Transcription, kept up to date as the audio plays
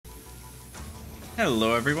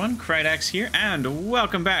Hello everyone, Krydax here, and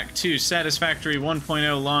welcome back to Satisfactory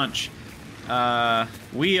 1.0 launch.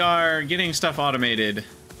 We are getting stuff automated,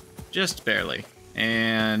 just barely.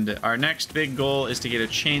 And our next big goal is to get a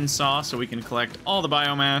chainsaw so we can collect all the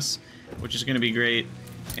biomass, which is going to be great,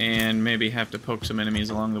 and maybe have to poke some enemies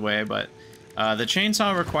along the way, but the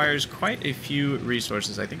chainsaw requires quite a few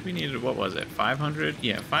resources. I think we needed, what was it, 500?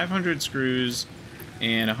 Yeah, 500 screws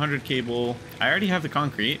and 100 cable. I already have the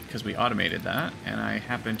concrete because we automated that, and I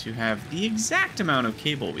happen to have the exact amount of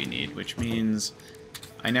cable we need, which means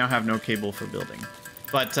I now have no cable for building.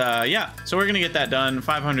 But yeah, so we're gonna get that done.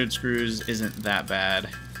 500 screws isn't that bad.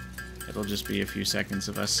 It'll just be a few seconds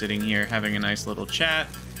of us sitting here having a nice little chat.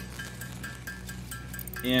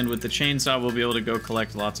 And with the chainsaw, we'll be able to go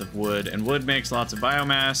collect lots of wood, and wood makes lots of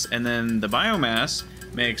biomass, and then the biomass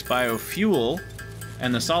makes biofuel.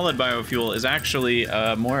 And the solid biofuel is actually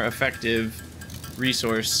a more effective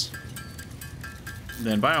resource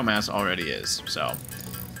than biomass already is. So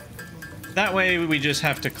that way we just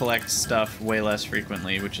have to collect stuff way less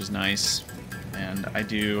frequently, which is nice. And I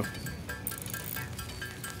do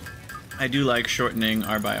like shortening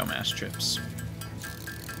our biomass trips.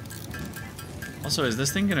 Also, is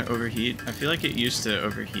this thing gonna overheat? I feel like it used to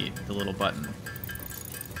overheat, the little button,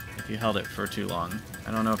 if you held it for too long.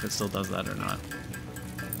 I don't know if it still does that or not.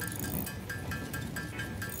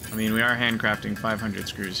 I mean, we are handcrafting 500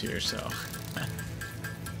 screws here, so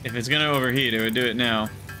if it's gonna overheat, it would do it now.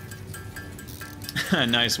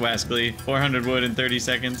 Nice, Wascally. 400 wood in 30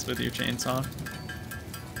 seconds with your chainsaw.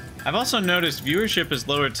 I've also noticed viewership is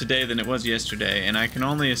lower today than it was yesterday, and I can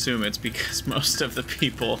only assume it's because most of the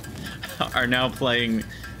people are now playing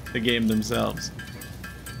the game themselves.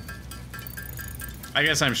 I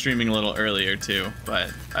guess I'm streaming a little earlier too,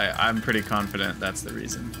 but I'm pretty confident that's the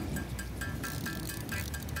reason.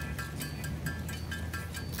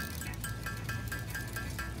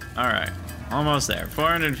 Alright, almost there.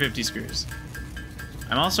 450 screws.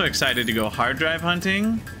 I'm also excited to go hard drive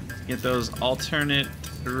hunting, get those alternate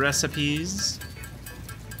recipes.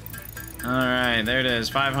 Alright, there it is,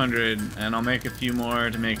 500, and I'll make a few more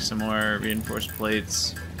to make some more reinforced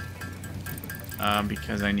plates.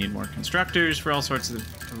 Because I need more constructors for all sorts of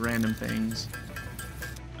random things.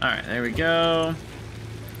 Alright, there we go.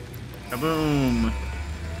 Kaboom!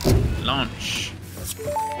 Launch!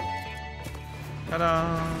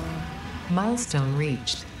 Ta-da! Milestone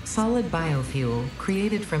reached. Solid biofuel,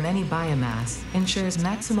 created from any biomass, ensures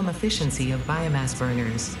maximum efficiency of biomass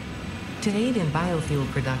burners. To aid in biofuel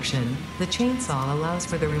production, the chainsaw allows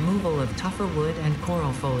for the removal of tougher wood and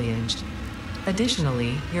coral foliage.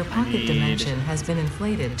 Additionally, your pocket dimension has been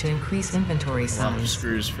inflated to increase inventory size. A lot of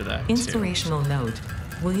screws for that, Inspirational note: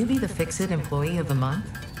 will you be the Fix-It Employee of the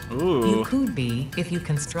Month? Ooh. You could be if you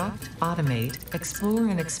construct, automate, explore,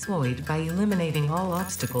 and exploit by eliminating all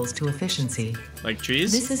obstacles to efficiency. Like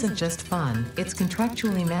trees? This isn't just fun, it's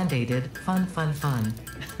contractually mandated fun, fun, fun.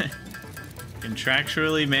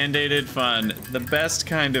 Contractually mandated fun. The best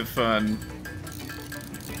kind of fun.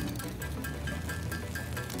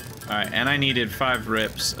 Alright, and I needed 5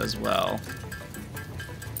 rips as well.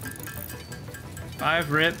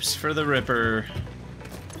 5 rips for the ripper.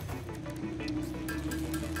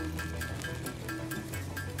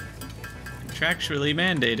 Contractually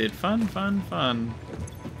mandated. Fun, fun, fun.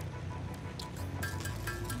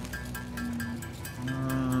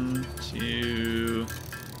 1, 2,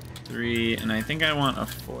 3, and I think I want a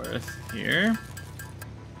 4th here.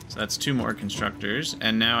 So that's 2 more constructors,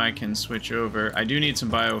 and now I can switch over. I do need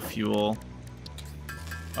some biofuel,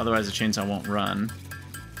 otherwise the chainsaw won't run.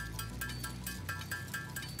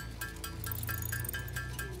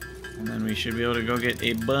 And then we should be able to go get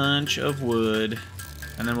a bunch of wood.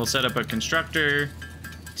 And then we'll set up a constructor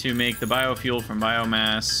to make the biofuel from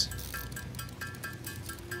biomass.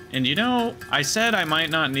 And you know, I said I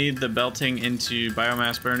might not need the belting into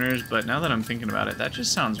biomass burners, but now that I'm thinking about it, that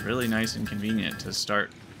just sounds really nice and convenient to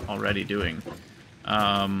start already doing.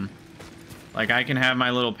 Like I can have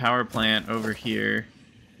my little power plant over here.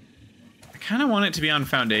 I kind of want it to be on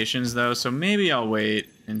foundations though, so maybe I'll wait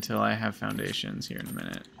until I have foundations here in a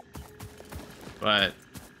minute. But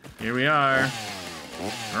here we are.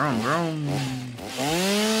 Vroom, vroom.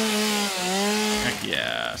 Heck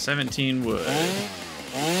yeah, 17 wood.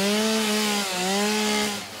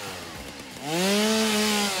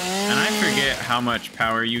 And I forget how much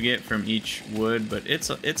power you get from each wood, but it's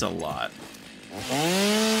a lot.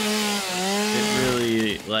 It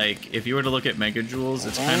really, like, if you were to look at megajoules,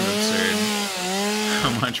 it's kind of absurd how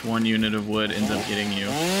much one unit of wood ends up getting you.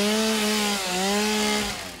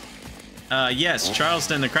 Yes,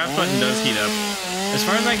 Charleston, the craft button does heat up. As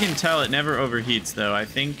far as I can tell, it never overheats, though. I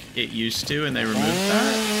think it used to, and they removed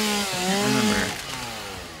that? I can't remember.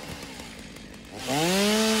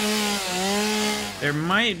 There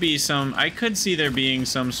might be some... I could see there being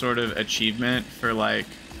some sort of achievement for, like,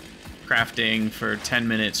 crafting for 10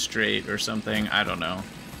 minutes straight or something. I don't know.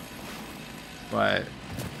 But...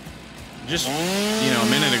 just, you know, a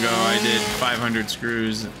minute ago, I did 500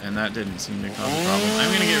 screws, and that didn't seem to cause a problem. I'm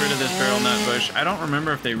going to get rid of this barrel nut bush. I don't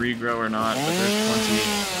remember if they regrow or not, but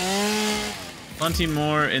there's plenty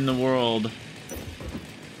more in the world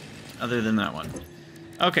other than that one.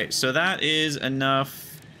 Okay, so that is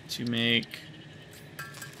enough to make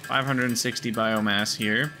 560 biomass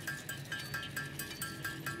here.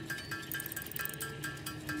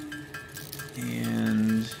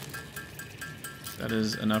 And... that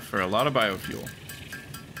is enough for a lot of biofuel.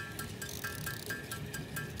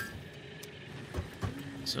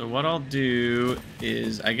 So what I'll do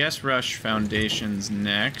is, I guess, rush foundations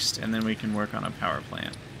next, and then we can work on a power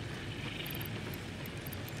plant.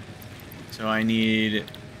 So I need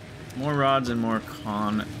more rods and more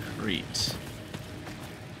concrete.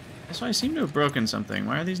 So I seem to have broken something.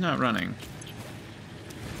 Why are these not running?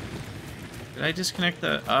 Did I disconnect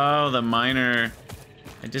the... oh, the miner...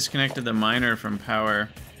 I disconnected the miner from power.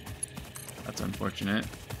 That's unfortunate.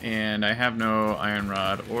 And I have no iron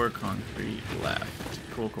rod or concrete left.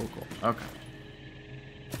 Cool, cool, cool. Okay.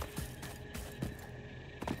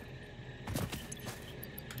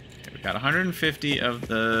 Okay, we got 150 of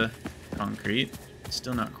the concrete.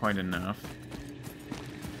 Still not quite enough.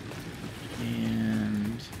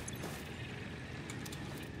 And...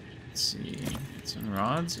 let's see. Some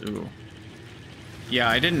rods? Ooh. Yeah,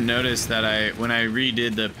 I didn't notice that when I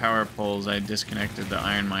redid the power poles, I disconnected the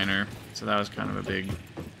iron miner. So that was kind of a big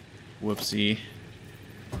whoopsie.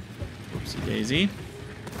 Whoopsie daisy.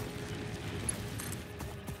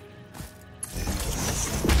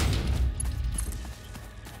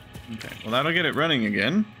 Okay, well that'll get it running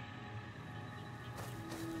again.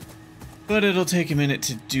 But it'll take a minute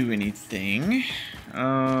to do anything.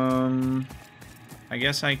 I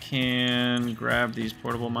guess I can grab these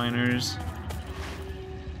portable miners.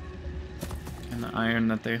 And the iron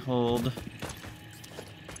that they hold.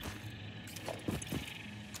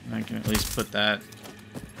 And I can at least put that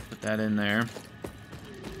in there.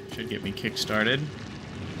 Should get me kick-started.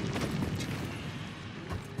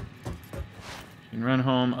 Can run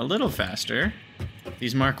home a little faster.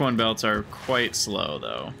 These Mark 1 belts are quite slow,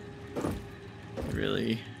 though. They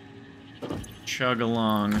really chug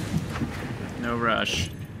along. No rush.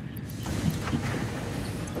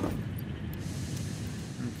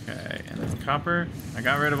 Okay, and then copper. I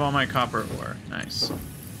got rid of all my copper ore. Nice. Okay,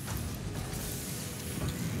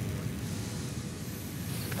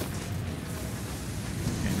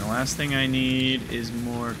 and the last thing I need is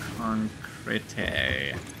more concrete.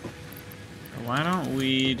 So why don't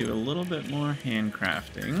we do a little bit more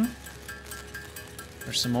handcrafting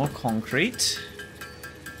for some more concrete?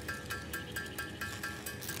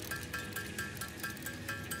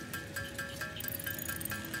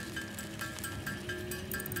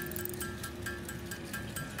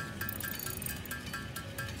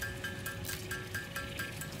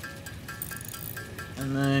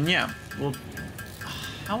 And then, yeah, well,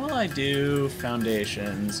 how will I do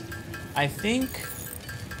foundations? I think,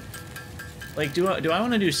 like, do I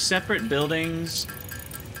want to do separate buildings,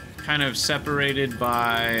 kind of separated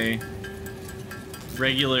by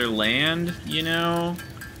regular land, you know?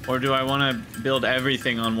 Or do I want to build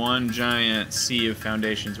everything on one giant sea of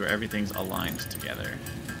foundations where everything's aligned together?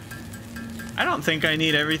 I don't think I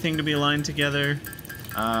need everything to be aligned together.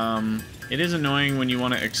 It is annoying when you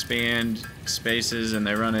want to expand spaces and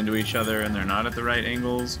they run into each other and they're not at the right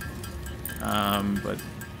angles. But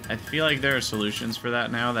I feel like there are solutions for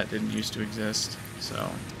that now that didn't used to exist. So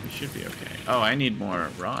we should be okay. Oh, I need more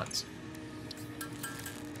rods.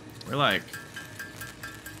 We're like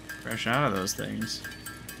fresh out of those things.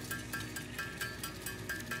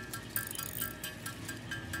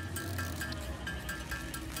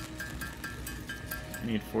 I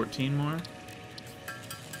need 14 more.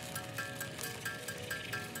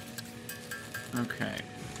 Okay,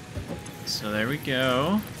 so there we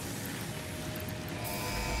go.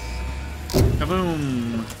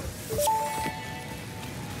 Kaboom!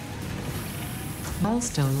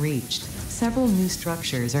 Milestone reached. Several new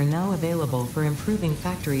structures are now available for improving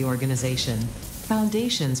factory organization.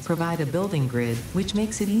 Foundations provide a building grid, which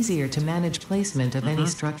makes it easier to manage placement of any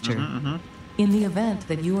structure. In the event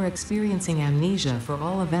that you are experiencing amnesia for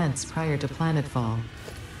all events prior to planetfall,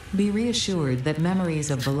 be reassured that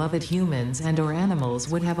memories of beloved humans and/or animals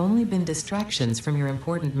would have only been distractions from your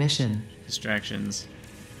important mission. Distractions.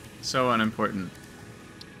 So unimportant.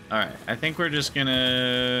 All right, I think we're just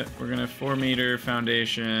gonna 4-meter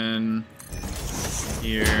foundation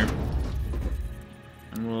here,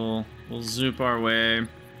 and we'll zoop our way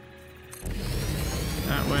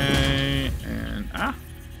that way, and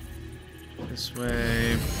this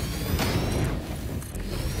way.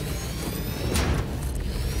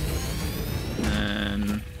 And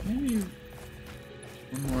then maybe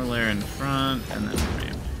one more layer in front, and then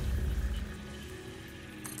ramp.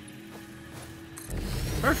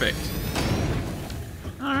 Perfect.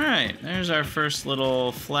 All right, there's our first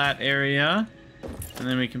little flat area. And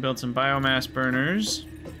then we can build some biomass burners.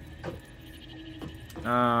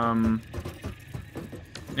 Now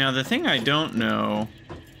the thing I don't know,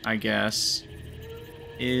 I guess,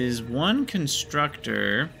 is one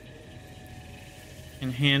constructor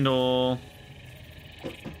can handle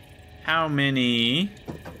how many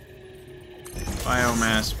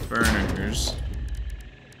biomass burners?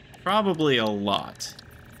 Probably a lot.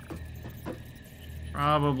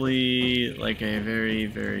 Probably like a very,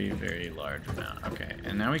 very, very large amount. Okay,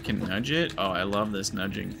 and now we can nudge it. Oh, I love this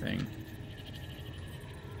nudging thing.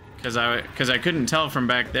 Because I couldn't tell from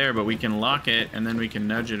back there, but we can lock it and then we can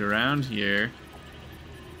nudge it around here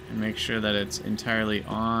and make sure that it's entirely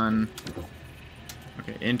on.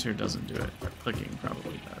 Okay, enter doesn't do it, but clicking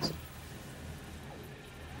probably does.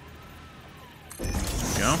 There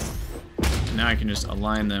we go. And now I can just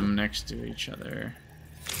align them next to each other.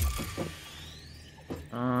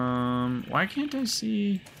 Why can't I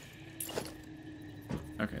see?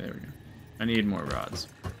 Okay, there we go. I need more rods.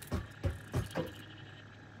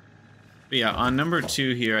 But yeah, on number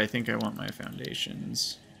 2 here, I think I want my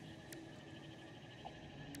foundations.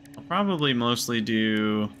 I'll probably mostly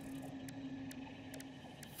do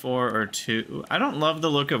 4 or 2. I don't love the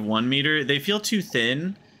look of 1 meter. They feel too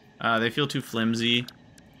thin. They feel too flimsy.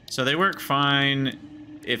 So they work fine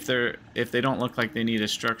if they don't look like they need to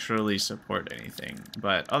structurally support anything.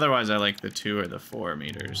 But otherwise, I like the 2 or the 4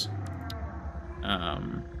 meters.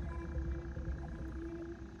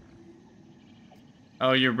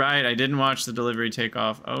 Oh, you're right. I didn't watch the delivery take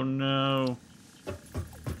off. Oh no.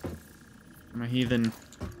 I'm a heathen.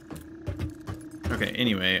 Okay,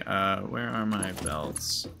 anyway, where are my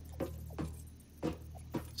belts?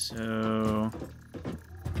 So,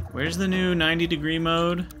 where's the new 90-degree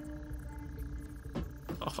mode?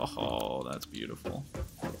 Oh, that's beautiful.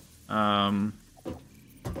 Wow,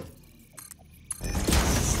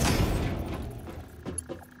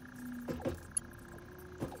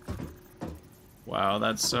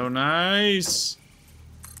 that's so nice.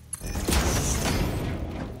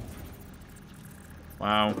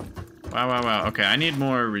 Wow. Wow, wow, wow. Okay, I need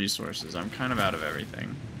more resources. I'm kind of out of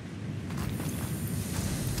everything.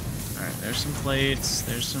 Alright, there's some plates.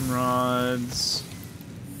 There's some rods.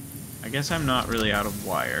 I guess I'm not really out of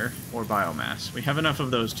wire or biomass. We have enough of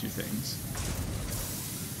those 2 things.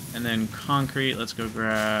 And then concrete. Let's go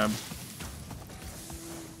grab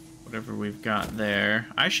whatever we've got there.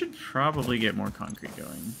 I should probably get more concrete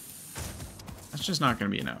going. That's just not going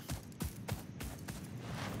to be enough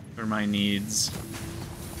for my needs.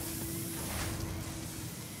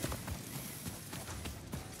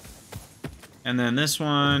 And then this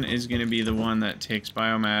one is going to be the one that takes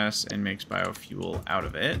biomass and makes biofuel out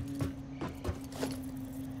of it.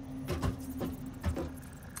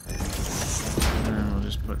 And then we'll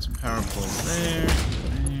just put some power poles there,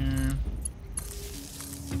 there.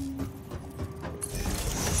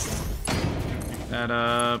 Pick that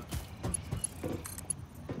up.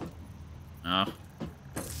 Oh.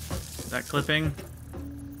 Is that clipping?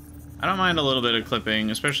 I don't mind a little bit of clipping,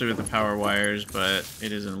 especially with the power wires, but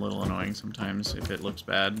it is a little annoying sometimes if it looks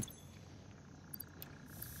bad.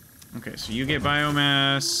 Okay, so you get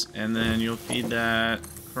biomass, and then you'll feed that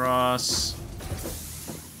across.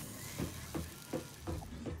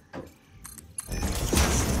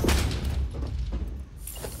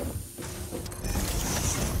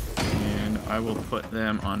 And I will put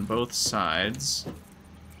them on both sides.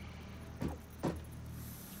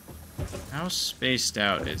 How spaced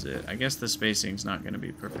out is it? I guess the spacing's not going to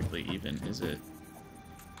be perfectly even, is it?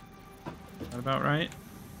 Is that about right?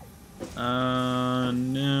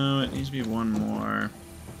 No, it needs to be one more.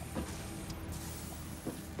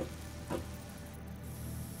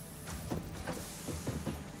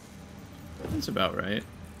 That's about right.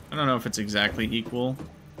 I don't know if it's exactly equal.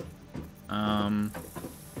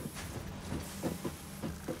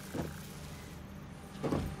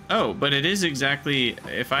 Oh, but it is exactly,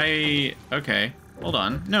 if I, okay, hold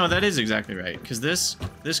on. No, that is exactly right, because this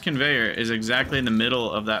conveyor is exactly in the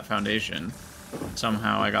middle of that foundation.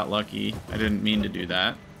 Somehow I got lucky. I didn't mean to do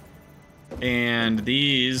that. And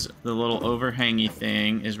these, the little overhangy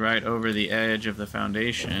thing is right over the edge of the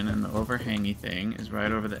foundation, and the overhangy thing is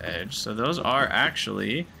right over the edge. So those are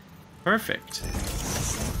actually perfect.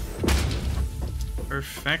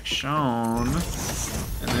 Perfection.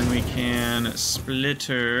 And then we can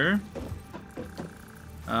splitter.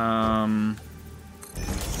 We'll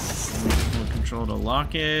control to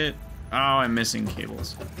lock it. Oh, I'm missing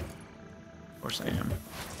cables. Of course I am.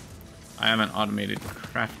 I haven't automated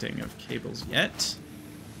crafting of cables yet.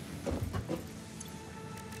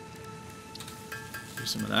 Do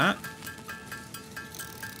some of that.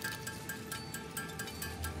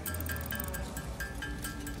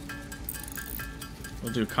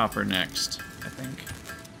 We'll do copper next, I think.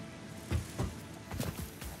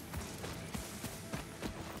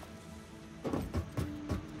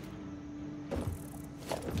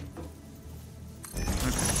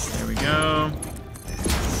 Okay, there we go.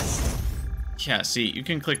 Yeah, see, you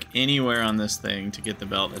can click anywhere on this thing to get the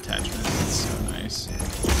belt attachment. It's so nice.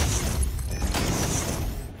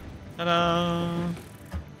 Ta-da!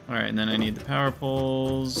 Alright, and then I need the power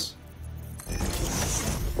poles. I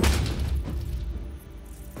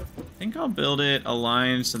think I'll build it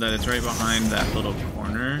aligned so that it's right behind that little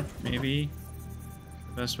corner, maybe.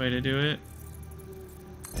 The best way to do it.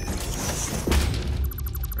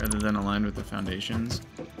 Rather than aligned with the foundations.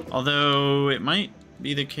 Although, it might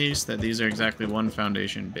be the case that these are exactly one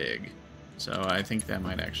foundation big. So I think that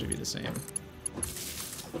might actually be the same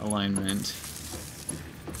alignment.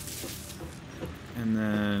 And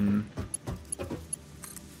then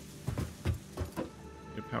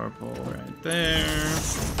a power pole right there.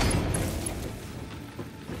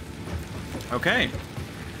 Okay,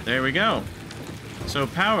 there we go. So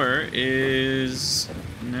power is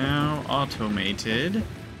now automated.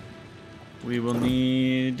 We will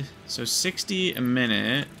need, so 60 a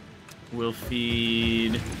minute will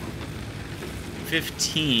feed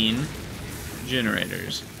 15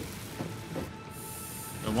 generators.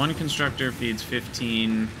 The one constructor feeds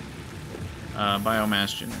 15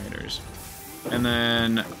 biomass generators. And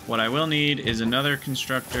then what I will need is another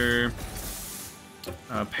constructor,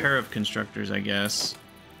 a pair of constructors, I guess.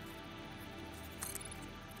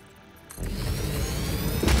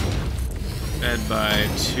 Fed by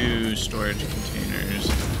 2 storage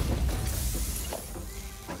containers.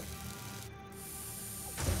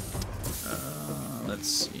 Let's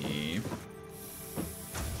see.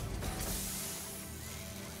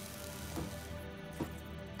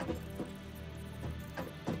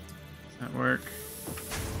 Does that work?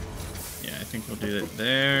 Yeah, I think we'll do it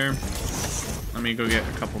there. Let me go get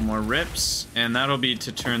a couple more rips, and that'll be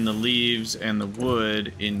to turn the leaves and the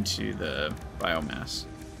wood into the biomass.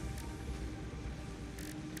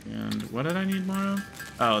 And what did I need more of?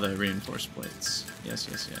 Oh, the reinforced plates. Yes,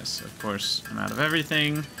 yes, yes. Of course, I'm out of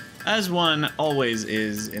everything, as one always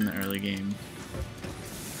is in the early game.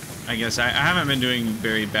 I guess I haven't been doing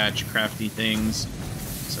very batch crafty things,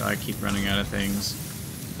 so I keep running out of things.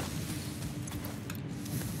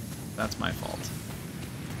 That's my fault.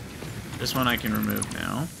 This one I can remove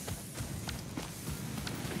now.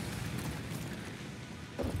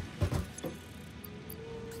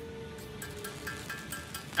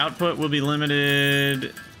 Output will be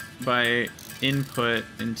limited by input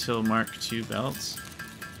until Mark II belts.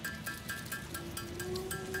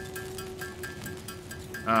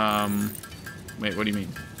 Wait, what do you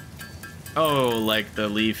mean? Oh, like the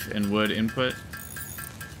leaf and wood input?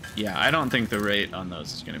 Yeah, I don't think the rate on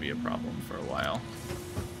those is going to be a problem for a while.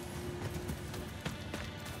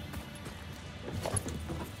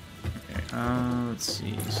 Okay, let's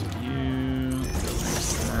see. So you go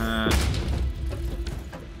next to that.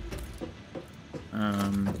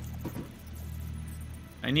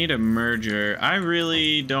 I need a merger. I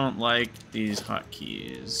really don't like these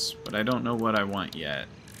hotkeys, but I don't know what I want yet.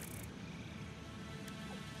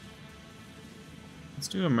 Let's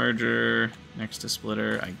do a merger next to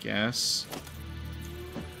splitter, I guess.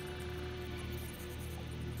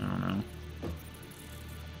 I don't know.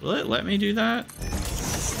 Will it let me do that?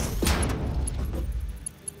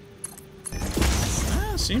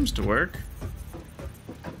 Ah, seems to work.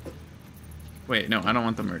 Wait, no, I don't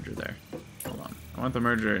want the merger there. Hold on. I want the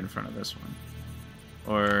merger in front of this one.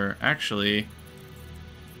 Or, actually,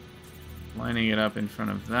 lining it up in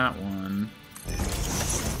front of that one.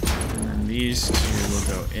 And then these two will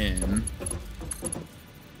go in.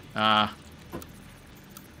 Ah.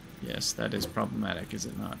 Yes, that is problematic, is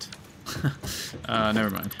it not? Never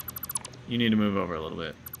mind. You need to move over a little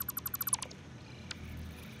bit.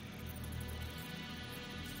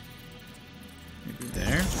 Maybe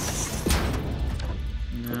there.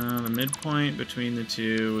 No, the midpoint between the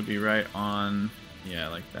two would be right on, yeah,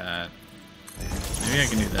 like that. Maybe I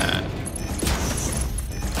can do that.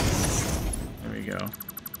 There we go.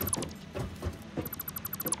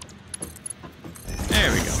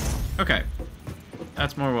 There we go. Okay.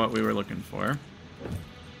 That's more what we were looking for.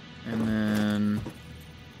 And then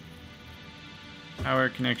power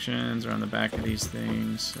connections are on the back of these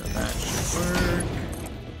things, so that should work.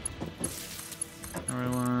 Power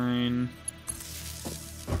line.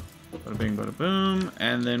 Bada bing, bada boom.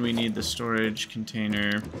 And then we need the storage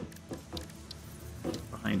container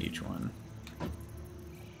behind each one.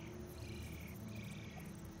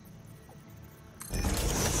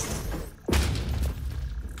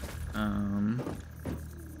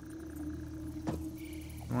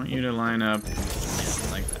 I want you to line up, yeah,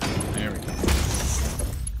 like that. There we go.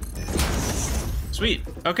 Sweet.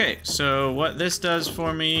 Okay, so what this does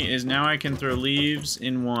for me is now I can throw leaves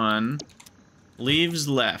in one. Leaves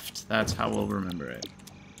left. That's how we'll remember it.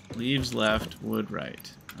 Leaves left, wood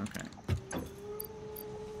right. Okay.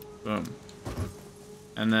 Boom.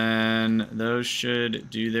 And then those should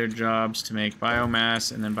do their jobs to make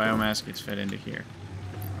biomass, and then biomass gets fed into here.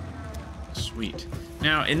 Sweet.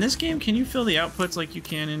 Now, in this game, can you fill the outputs like you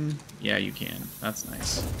can in... Yeah, you can. That's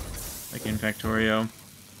nice. Like in Factorio.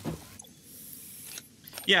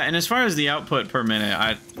 Yeah, and as far as the output per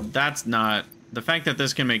minute, that's not... The fact that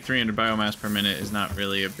this can make 300 biomass per minute is not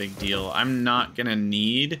really a big deal. I'm not gonna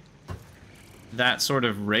need that sort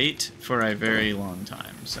of rate for a very long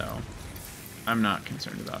time, so I'm not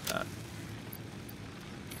concerned about that.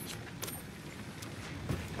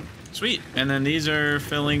 Sweet. And then these are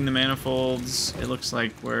filling the manifolds. It looks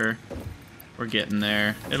like we're getting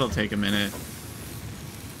there. It'll take a minute.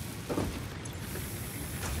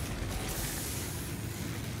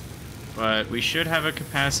 But we should have a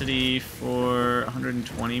capacity for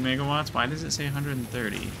 120 megawatts. Why does it say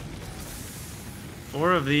 130?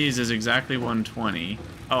 4 of these is exactly 120.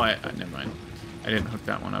 Oh, never mind. I didn't hook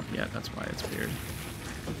that one up yet. That's why it's weird.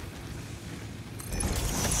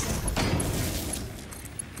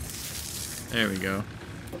 There we go.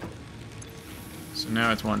 So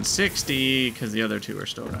now it's 160 because the other 2 are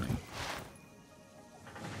still running.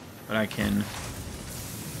 But I can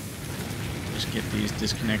just get these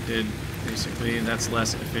disconnected, basically. That's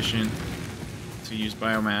less efficient to use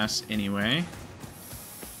biomass anyway.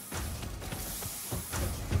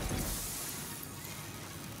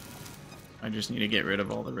 I just need to get rid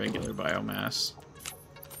of all the regular biomass.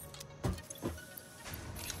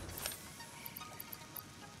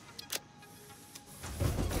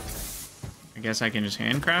 I guess I can just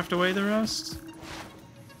handcraft away the rest.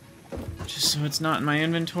 Just so it's not in my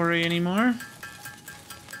inventory anymore.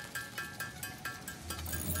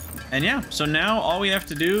 And yeah, so now all we have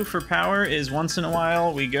to do for power is once in a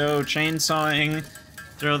while we go chainsawing,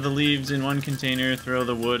 throw the leaves in one container, throw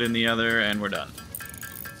the wood in the other, and we're done.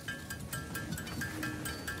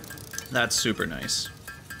 That's super nice.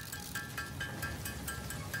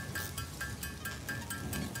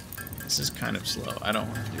 This is kind of slow. I don't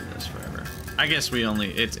want to do this forever. I guess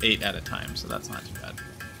it's 8 at a time, so that's not too bad.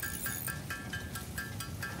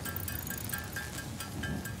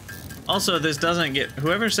 Also, this doesn't get...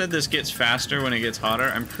 Whoever said this gets faster when it gets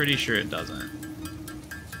hotter, I'm pretty sure it doesn't.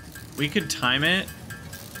 We could time it.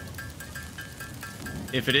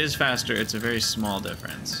 If it is faster, it's a very small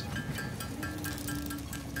difference.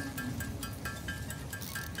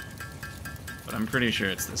 But I'm pretty sure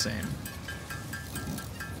it's the same.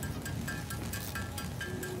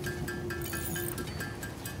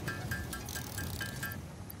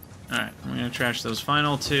 Alright, I'm gonna trash those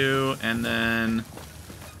final 2, and then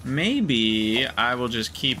maybe I will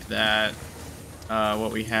just keep that,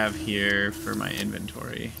 what we have here for my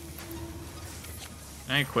inventory.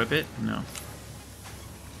 Can I equip it? No.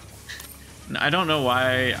 I don't know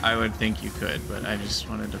why I would think you could, but I just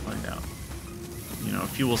wanted to find out. You know, a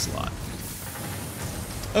fuel slot.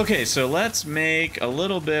 Okay, so let's make a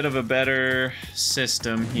little bit of a better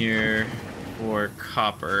system here for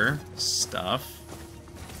copper stuff.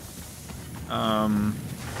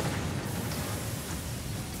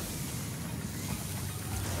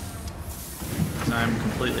 I'm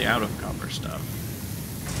completely out of copper stuff.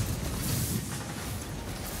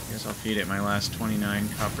 Guess I'll feed it my last 29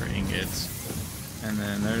 copper ingots. And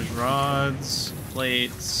then there's rods,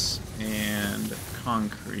 plates, and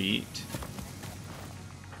concrete.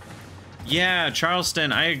 Yeah,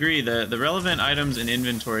 Charleston, I agree. The relevant items in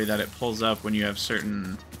inventory that it pulls up when you have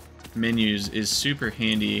certain menus is super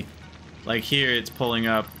handy. Like here, it's pulling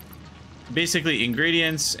up basically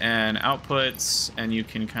ingredients and outputs, and you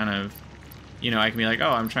can kind of, you know, I can be like,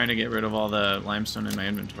 oh, I'm trying to get rid of all the limestone in my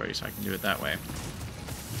inventory, so I can do it that way.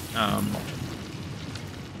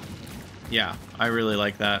 Yeah, I really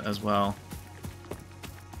like that as well.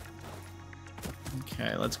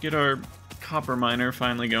 Okay, let's get our copper miner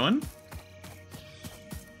finally going.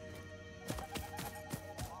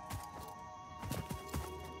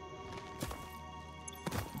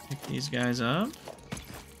 Pick these guys up.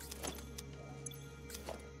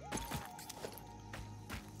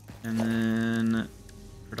 And then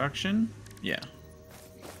production? Yeah.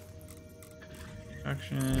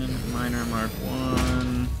 Production, miner mark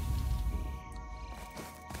 1.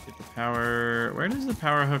 Get the power. Where does the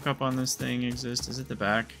power hookup on this thing exist? Is it the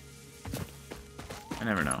back? I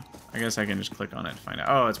never know. I guess I can just click on it to find out.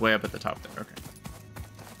 Oh, it's way up at the top there. Okay.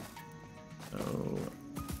 So,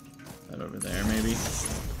 that over there maybe.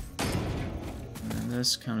 And then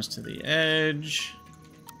this comes to the edge.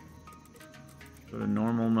 Go to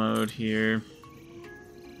normal mode here.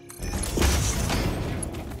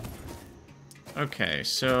 Okay,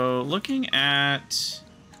 so looking at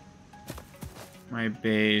my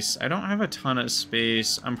base, I don't have a ton of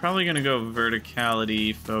space. I'm probably going to go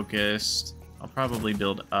verticality focused. I'll probably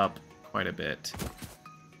build up quite a bit.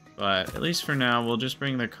 But at least for now, we'll just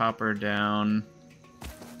bring the copper down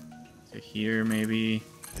to here maybe.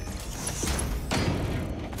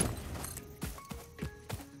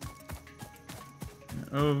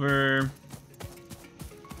 Over.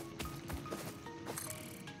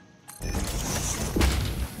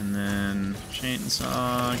 And then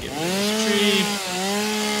chainsaw, get rid of this tree.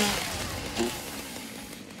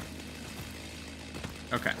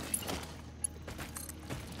 Okay.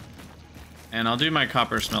 And I'll do my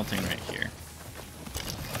copper smelting right here.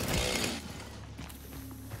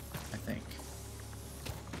 I think.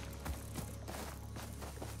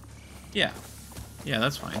 Yeah. Yeah,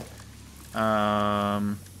 that's fine.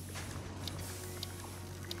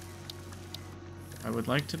 I would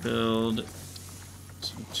like to build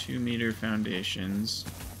some 2-meter foundations.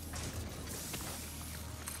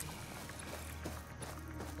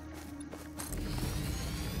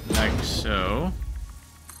 Like so.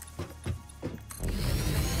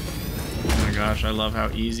 Oh my gosh, I love how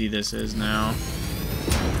easy this is now.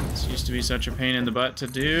 This used to be such a pain in the butt to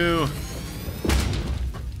do.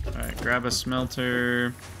 Alright, grab a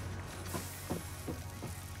smelter.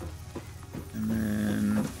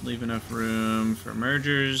 Leave enough room for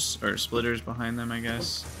mergers, or splitters behind them, I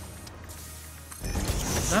guess.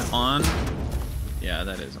 Is that on? Yeah,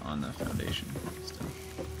 that is on the foundation still.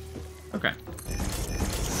 Okay.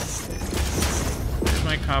 There's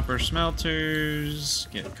my copper smelters.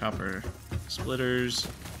 Get copper splitters.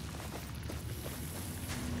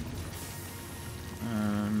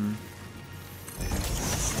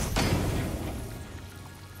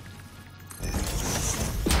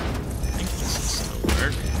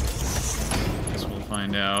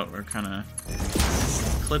 Find out. We're kind of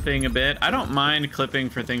clipping a bit. I don't mind clipping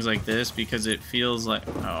for things like this because it feels like...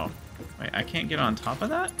 Oh, wait, I can't get on top of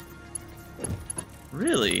that?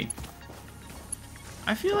 Really?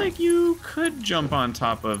 I feel like you could jump on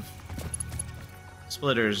top of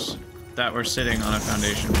splitters that were sitting on a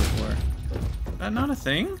foundation before. Is that not a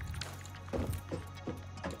thing?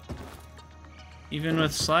 Even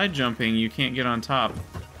with slide jumping, you can't get on top.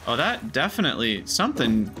 Oh, that definitely...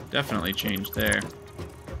 Something definitely changed there.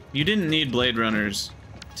 You didn't need Blade Runners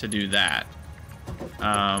to do that.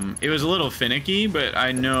 It was a little finicky, but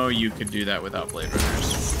I know you could do that without Blade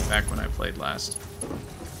Runners back when I played last.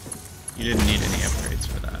 You didn't need any upgrades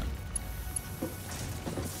for that.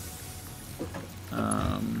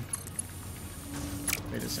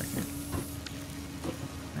 Wait a second.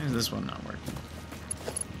 Why is this one not working?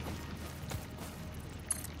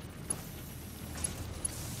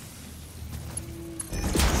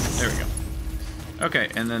 There we go. Okay,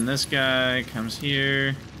 and then this guy comes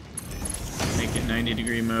here. Make it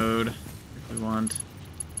 90-degree mode if we want.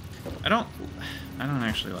 I don't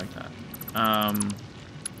actually like that. I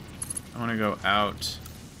want to go out.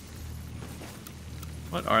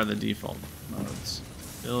 What are the default modes?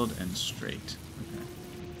 Build and straight.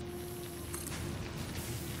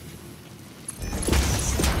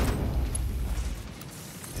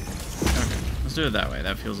 Okay, let's do it that way.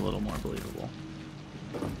 That feels a little more believable.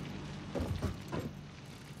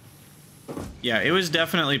 Yeah, it was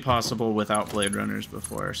definitely possible without Blade Runners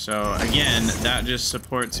before. So again, that just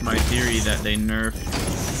supports my theory that they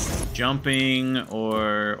nerfed jumping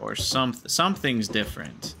or something's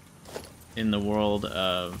different in the world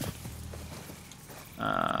of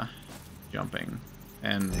jumping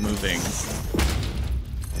and moving.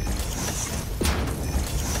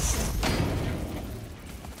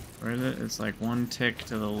 Where is it? It's like one tick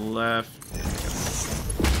to the left. There we go.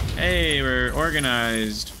 Hey, we're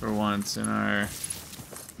organized for once in our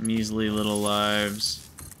measly little lives.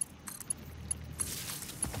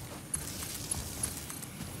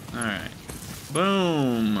 Alright.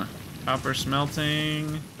 Boom. Copper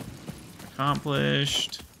smelting.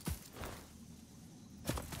 Accomplished.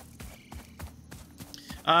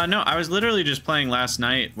 No, I was literally just playing last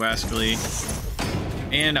night, Wascally.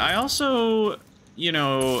 And I also, you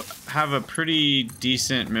know, have a pretty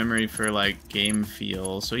decent memory for, like, game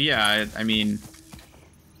feel. So, yeah, I mean,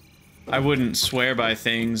 I wouldn't swear by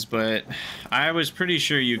things, but I was pretty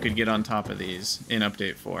sure you could get on top of these in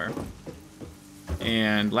Update 4.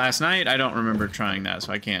 And last night, I don't remember trying that,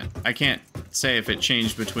 so I can't say if it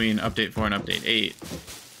changed between Update 4 and Update 8.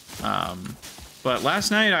 But last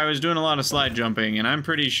night, I was doing a lot of slide jumping, and I'm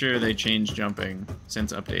pretty sure they changed jumping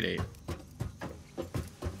since Update 8.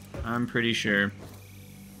 I'm pretty sure.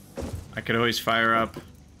 I could always fire up.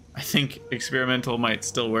 I think experimental might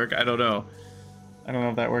still work. I don't know. I don't know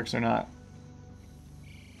if that works or not.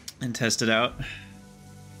 And test it out.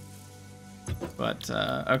 But,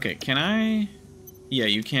 okay, can I... Yeah,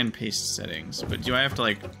 you can paste settings, but do I have to,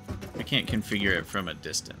 like... I can't configure it from a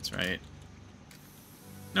distance, right?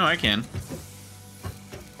 No, I can.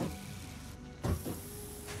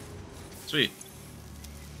 Sweet.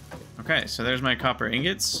 Okay, so there's my copper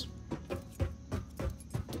ingots.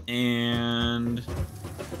 And...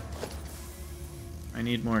 I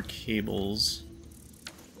need more cables.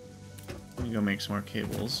 Let me go make some more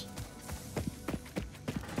cables.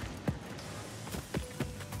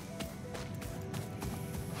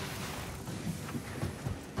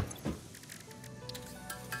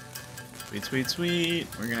 Sweet, sweet, sweet.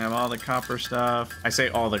 We're gonna have all the copper stuff. I say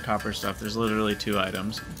all the copper stuff. There's literally 2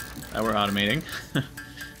 items that we're automating.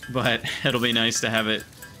 But it'll be nice to have it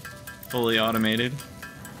fully automated.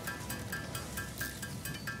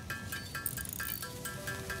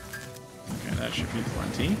 Okay, that should be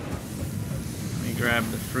plenty. Let me grab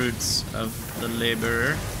the fruits of the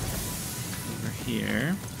labor over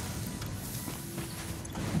here.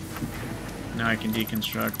 Now I can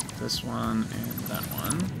deconstruct this one and that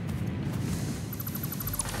one.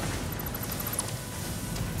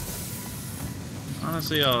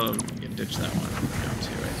 Honestly, I'll ditch that one now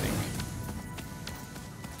too, I think.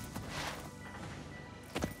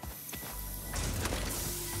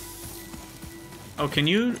 Oh, can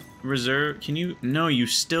you reserve? Can you? No, you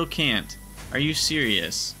still can't. Are you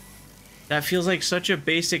serious? That feels like such a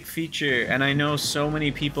basic feature, and I know so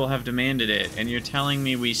many people have demanded it, and you're telling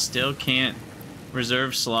me we still can't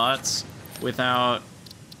reserve slots without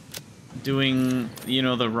doing, you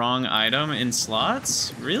know, the wrong item in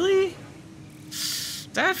slots? Really?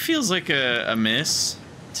 That feels like a miss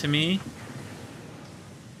to me.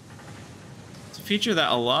 It's a feature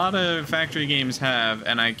that a lot of factory games have,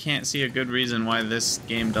 and I can't see a good reason why this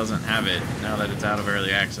game doesn't have it now that it's out of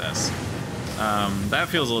early access. That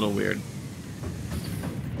feels a little weird.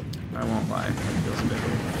 I won't lie, it feels a bit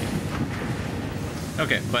weird to me.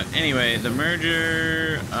 Okay, but anyway, the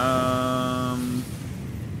merger,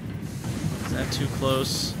 is that too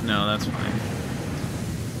close? No, that's fine.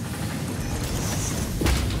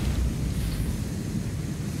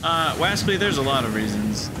 Wascally, there's a lot of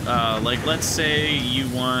reasons. Like, let's say you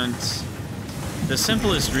want... The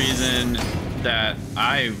simplest reason that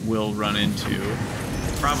I will run into,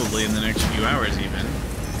 probably in the next few hours even...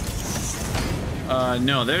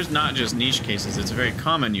 no, there's not just niche cases, it's a very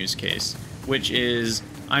common use case, which is,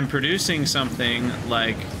 I'm producing something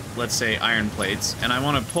like, let's say, iron plates, and I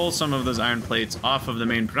want to pull some of those iron plates off of the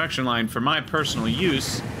main production line for my personal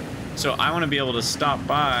use, so I want to be able to stop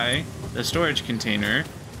by the storage container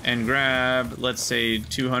and grab, let's say,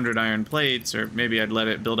 200 iron plates, or maybe I'd let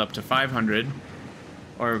it build up to 500,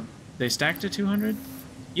 or they stack to 200?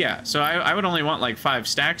 Yeah, so I would only want like 5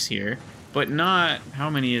 stacks here, but not, how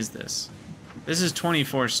many is this? This is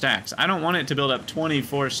 24 stacks. I don't want it to build up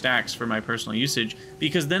 24 stacks for my personal usage,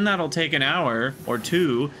 because then that'll take an hour or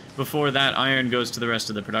 2 before that iron goes to the rest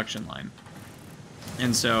of the production line.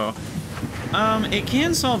 And so, it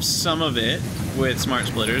can solve some of it with smart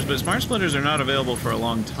splitters, but smart splitters are not available for a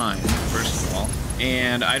long time, first of all.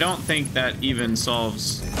 And I don't think that even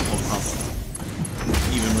solves the whole problem,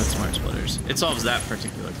 even with smart splitters. It solves that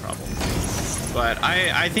particular problem. But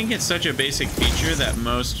I think it's such a basic feature that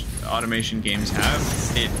most automation games have.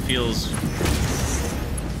 It feels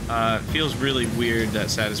really weird that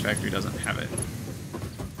Satisfactory doesn't have it.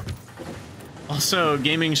 Also,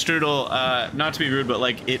 Gaming Strudel, not to be rude, but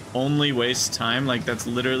like, it only wastes time. Like, that's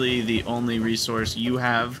literally the only resource you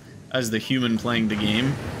have as the human playing the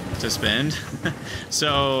game to spend.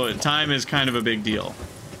 So time is kind of a big deal.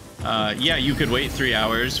 Yeah, you could wait 3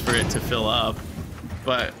 hours for it to fill up,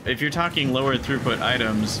 but if you're talking lower throughput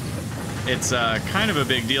items, it's kind of a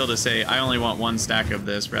big deal to say, I only want 1 stack of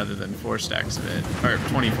this rather than 4 stacks of it, or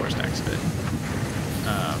 24 stacks of it.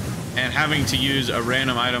 and having to use a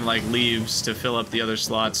random item like leaves to fill up the other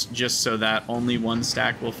slots just so that only one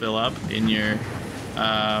stack will fill up in your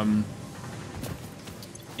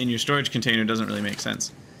storage container doesn't really make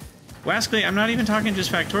sense. Wascally, I'm not even talking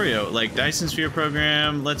just Factorio. Like, Dyson Sphere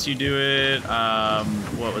program lets you do it.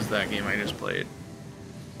 What was that game I just played?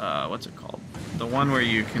 What's it called? The one where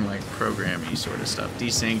you can, like, program-y sort of stuff.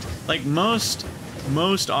 Desynced. Like, most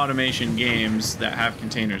automation games that have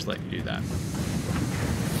containers let you do that.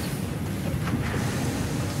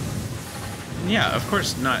 And yeah, of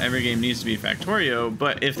course, not every game needs to be Factorio,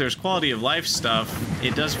 but if there's quality of life stuff,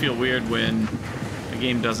 it does feel weird when a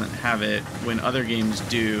game doesn't have it, when other games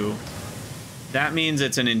do. That means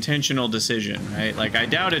it's an intentional decision, right? Like, I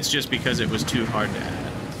doubt it's just because it was too hard to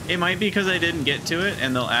add. It might be because I didn't get to it,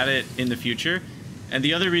 and they'll add it in the future. And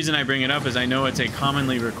the other reason I bring it up is I know it's a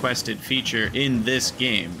commonly requested feature in this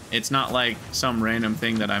game. It's not like some random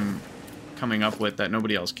thing that I'm coming up with that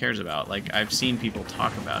nobody else cares about. Like, I've seen people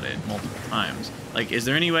talk about it multiple times. Like, is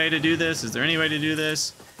there any way to do this? Is there any way to do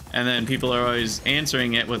this? And then people are always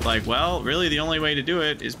answering it with like, well, really the only way to do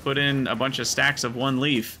it is put in a bunch of stacks of one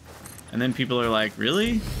leaf. And then people are like,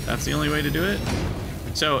 really? That's the only way to do it?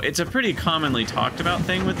 So it's a pretty commonly talked about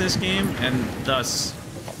thing with this game, and thus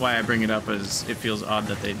why I bring it up is it feels odd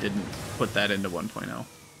that they didn't put that into 1.0.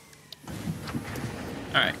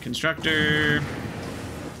 Alright, constructor.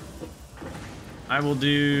 I will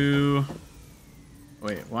do...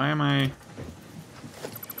 Wait, why am I...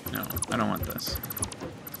 No, I don't want this.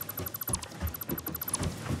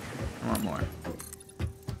 I want more.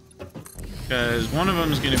 Because one of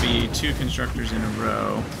them is going to be 2 constructors in a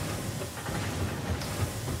row.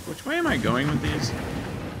 Which way am I going with these?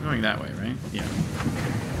 I'm going that way, right? Yeah.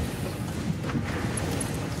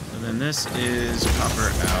 So then this is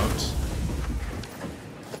copper out.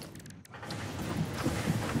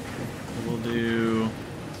 We'll do...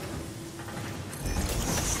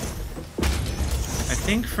 I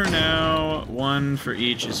think for now, 1 for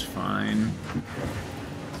each is fine.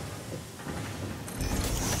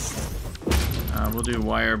 We'll do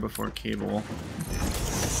wire before cable.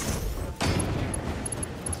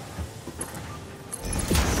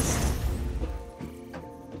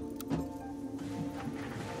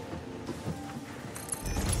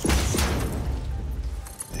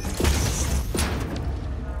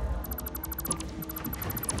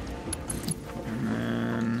 And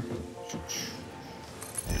then...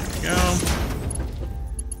 There we go.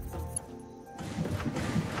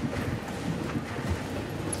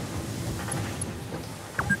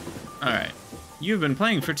 Alright. You've been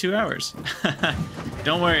playing for 2 hours.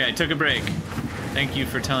 Don't worry, I took a break. Thank you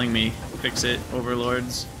for telling me. Fix it,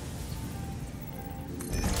 overlords.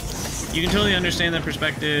 You can totally understand that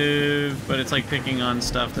perspective, but it's like picking on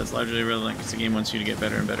stuff that's largely irrelevant because the game wants you to get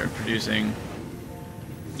better and better at producing.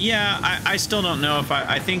 Yeah, I still don't know if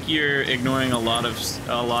I think you're ignoring a lot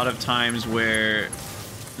of times where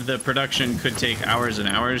the production could take hours and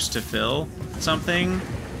hours to fill something.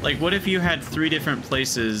 Like, what if you had 3 different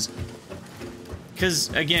places? Because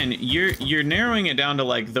again, you're narrowing it down to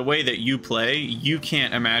like the way that you play. You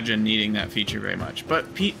can't imagine needing that feature very much. But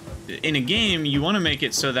in a game, you want to make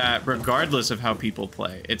it so that regardless of how people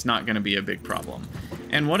play, it's not going to be a big problem.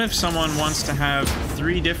 And what if someone wants to have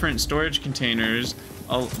 3 different storage containers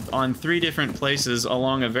on 3 different places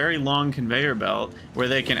along a very long conveyor belt where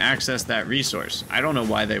they can access that resource? I don't know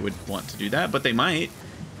why they would want to do that, but they might.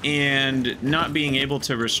 And not being able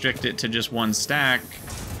to restrict it to just 1 stack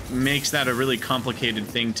makes that a really complicated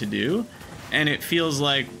thing to do. And it feels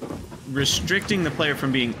like restricting the player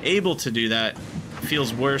from being able to do that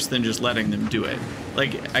feels worse than just letting them do it.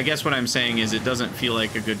 Like, I guess what I'm saying is it doesn't feel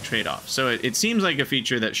like a good trade-off. So it seems like a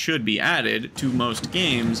feature that should be added to most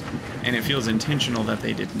games, and it feels intentional that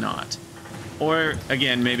they did not. Or,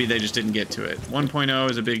 again, maybe they just didn't get to it.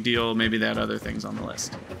 1.0 is a big deal. Maybe they had other things on the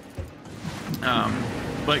list.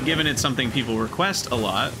 But given it's something people request a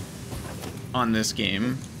lot on this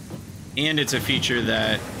game, and it's a feature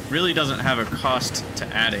that really doesn't have a cost to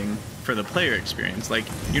adding for the player experience, like,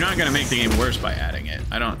 you're not going to make the game worse by adding it.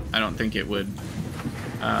 I don't think it would.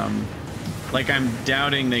 Like, I'm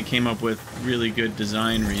doubting they came up with really good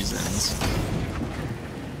design reasons.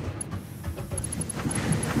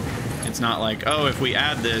 It's not like, oh, if we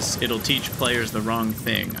add this, it'll teach players the wrong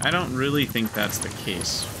thing. I don't really think that's the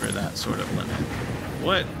case for that sort of limit.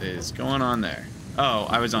 What is going on there? Oh,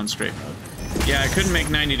 I was on straight mode. Yeah, I couldn't make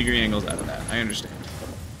 90-degree angles out of that. I understand.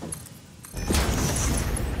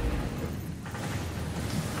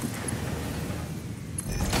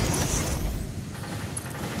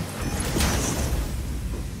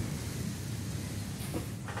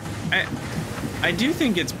 I do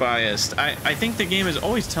think it's biased. I think the game is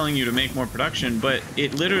always telling you to make more production, but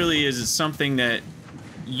it literally is something that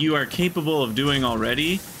you are capable of doing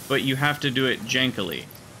already, but you have to do it jankily.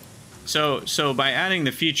 So by adding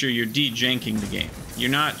the feature, you're de-janking the game. You're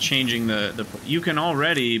not changing the... You can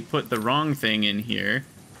already put the wrong thing in here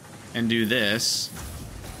and do this.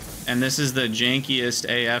 And this is the jankiest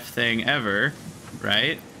AF thing ever,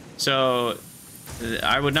 right? So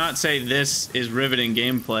I would not say this is riveting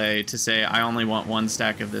gameplay to say I only want one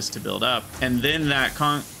stack of this to build up, and then that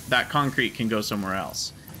concrete can go somewhere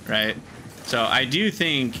else, right? So I do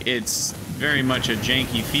think it's very much a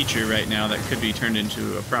janky feature right now that could be turned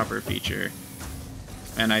into a proper feature.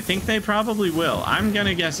 And I think they probably will. I'm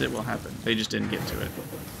gonna guess it will happen. They just didn't get to it.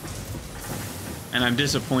 And I'm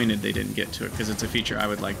disappointed they didn't get to it because it's a feature I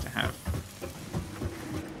would like to have.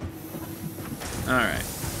 Alright.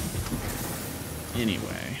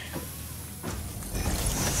 Anyway.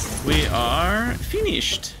 We are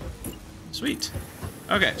finished. Sweet.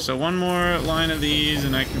 Okay, so one more line of these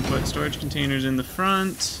and I can put storage containers in the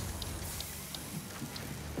front.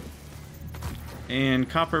 And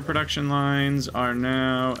copper production lines are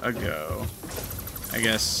now a go. I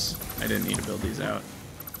guess I didn't need to build these out.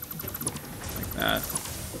 Like that.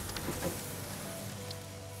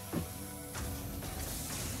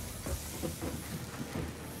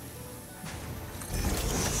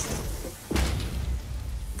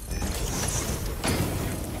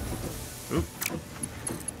 Oop.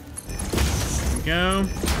 There we go.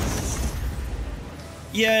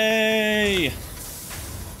 Yay!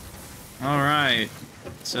 Alright,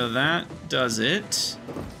 so that does it.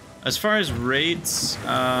 As far as rates,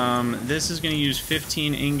 this is going to use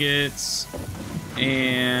 15 ingots,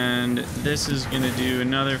 and this is going to do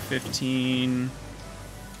another 15.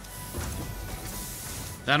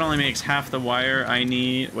 That only makes half the wire I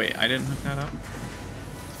need. Wait, I didn't hook that up?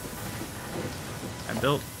 I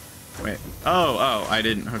built... Wait. Oh, I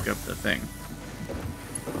didn't hook up the thing.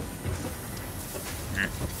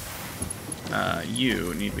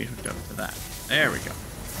 You need to be hooked up to that. There we go.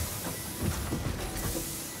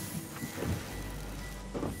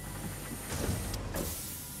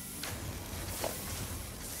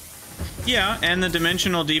 Yeah, and the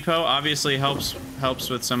dimensional depot obviously helps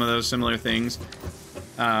with some of those similar things.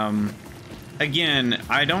 Again,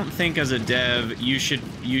 I don't think as a dev you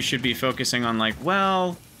should be focusing on like,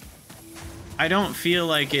 well, I don't feel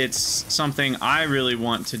like it's something I really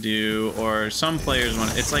want to do, or some players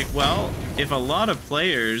want. It's like, well, if a lot of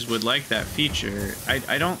players would like that feature,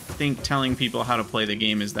 I don't think telling people how to play the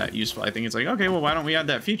game is that useful. I think it's like, okay, well, why don't we add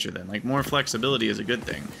that feature then? Like, more flexibility is a good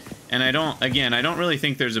thing. And I don't really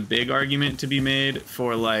think there's a big argument to be made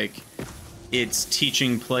for, like, it's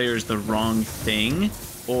teaching players the wrong thing,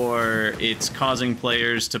 or it's causing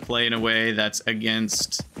players to play in a way that's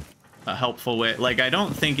against a helpful way. Like, I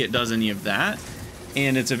don't think it does any of that,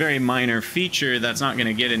 and it's a very minor feature that's not going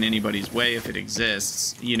to get in anybody's way if it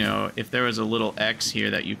exists. You know, if there was a little X here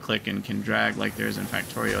that you click and can drag like there is in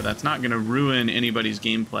Factorio, that's not going to ruin anybody's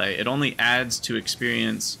gameplay. It only adds to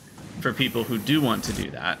experience for people who do want to do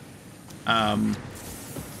that.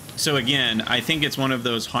 So again, I think it's one of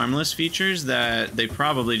those harmless features that they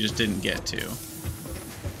probably just didn't get to.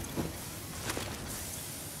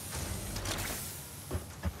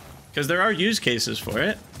 Because there are use cases for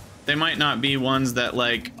it. They might not be ones that,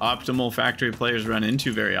 like, optimal factory players run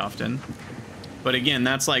into very often. But again,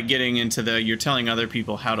 that's like getting into the, you're telling other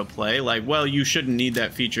people how to play. Like, well, you shouldn't need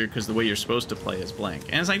that feature because the way you're supposed to play is blank.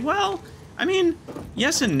 And it's like, well, I mean,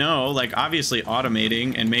 yes and no. Like, obviously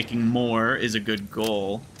automating and making more is a good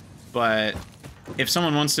goal. But if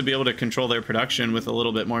someone wants to be able to control their production with a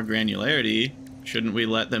little bit more granularity, shouldn't we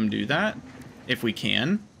let them do that if we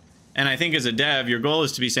can? And I think as a dev, your goal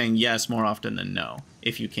is to be saying yes more often than no,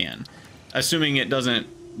 if you can. Assuming it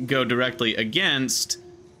doesn't go directly against,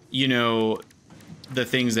 you know, the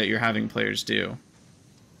things that you're having players do.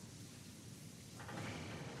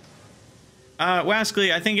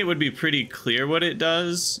 Wascally, I think it would be pretty clear what it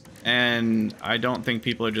does, and I don't think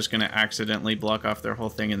people are just going to accidentally block off their whole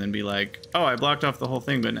thing and then be like, oh, I blocked off the whole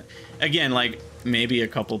thing. But again, like, maybe a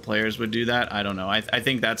couple players would do that. I don't know. I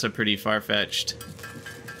think that's a pretty far-fetched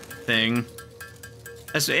thing.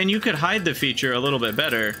 And you could hide the feature a little bit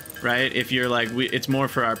better, right? If you're like, it's more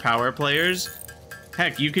for our power players.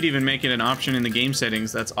 Heck, you could even make it an option in the game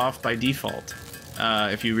settings that's off by default.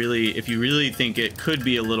 If you really think it could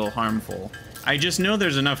be a little harmful. I just know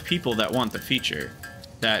there's enough people that want the feature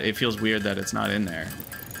that it feels weird that it's not in there.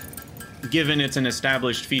 Given it's an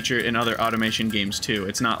established feature in other automation games too.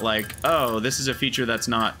 It's not like, oh, this is a feature that's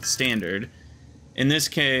not standard. In this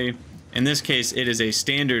case, it is a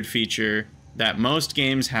standard feature that most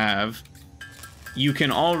games have, you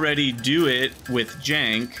can already do it with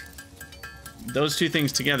jank. Those two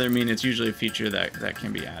things together mean it's usually a feature that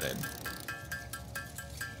can be added.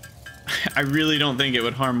 I really don't think it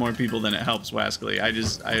would harm more people than it helps, Wascally.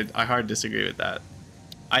 I hard disagree with that.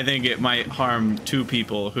 I think it might harm 2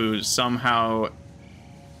 people who somehow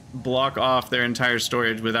block off their entire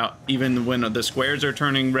storage without, even when the squares are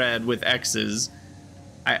turning red with X's.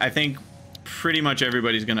 I think pretty much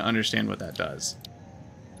everybody's going to understand what that does.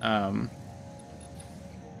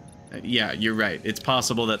 Yeah, you're right. It's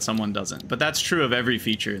possible that someone doesn't, but that's true of every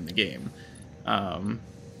feature in the game.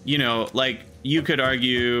 You know, like you could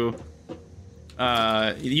argue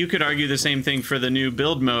the same thing for the new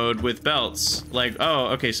build mode with belts. Like, oh,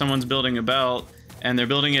 okay, someone's building a belt and they're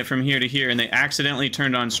building it from here to here and they accidentally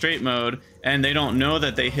turned on straight mode and they don't know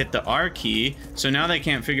that they hit the R key. So now they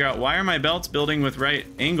can't figure out, why are my belts building with right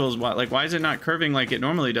angles? Why is it not curving like it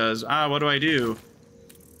normally does? What do I do?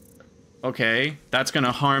 Okay, that's going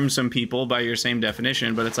to harm some people by your same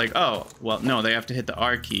definition, but it's like, oh, well, no, they have to hit the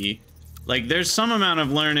R key. Like, there's some amount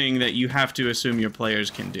of learning that you have to assume your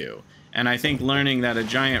players can do. And I think learning that a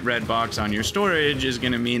giant red box on your storage is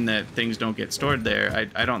going to mean that things don't get stored there,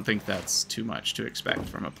 I don't think that's too much to expect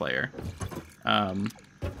from a player.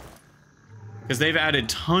 Because they've added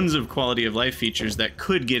tons of quality of life features that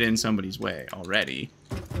could get in somebody's way already.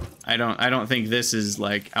 I don't think this is,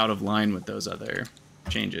 like, out of line with those other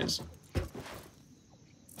changes.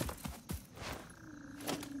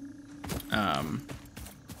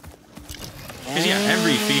 Because, yeah,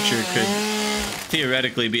 every feature could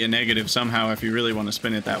theoretically be a negative somehow if you really want to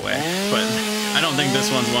spin it that way. But I don't think this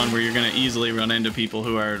one's one where you're going to easily run into people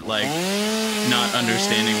who are, like, not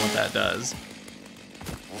understanding what that does.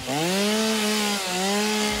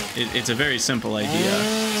 It's a very simple idea,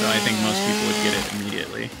 so I think most people would get it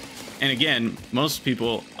immediately. And again,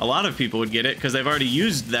 a lot of people would get it because they've already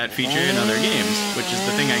used that feature in other games, which is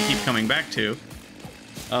the thing I keep coming back to.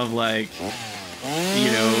 Of, like,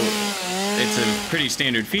 you know, it's a pretty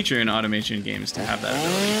standard feature in automation games to have that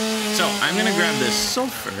ability. So I'm going to grab this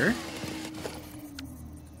sulfur.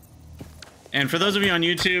 And for those of you on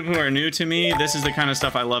YouTube who are new to me, this is the kind of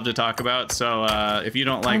stuff I love to talk about. So if you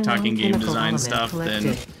don't like talking game design stuff,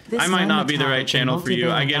 then I might not be the right channel for you.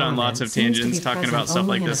 I get on lots of tangents talking about stuff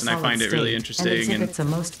like this, and I find it really interesting. And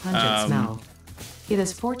it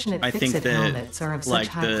is fortunate I think that, like,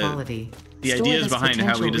 the ideas behind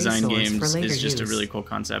how we design games is just a really cool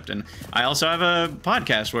concept. And I also have a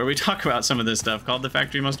podcast where we talk about some of this stuff called The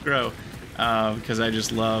Factory Must Grow, because I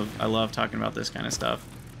love talking about this kind of stuff.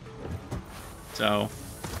 So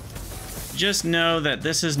just know that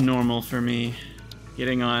this is normal for me,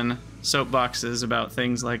 getting on soapboxes about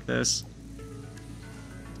things like this.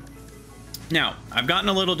 Now, I've gotten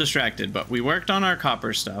a little distracted, but we worked on our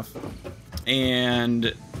copper stuff,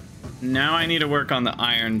 and now I need to work on the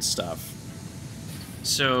iron stuff.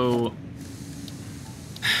 So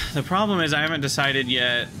the problem is I haven't decided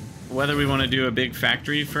yet whether we want to do a big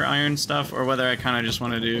factory for iron stuff or whether I kind of just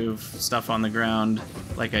want to do stuff on the ground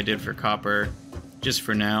like I did for copper, just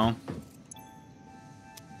for now.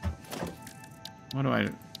 What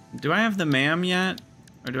do I have the MAM yet?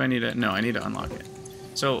 Or do I need to, no, I need to unlock it.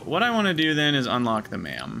 So what I want to do then is unlock the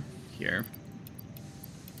MAM here.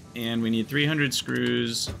 And we need 300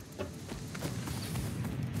 screws.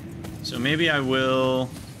 So maybe I will,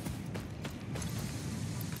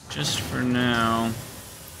 just for now,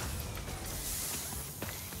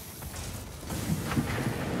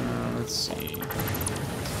 let's see,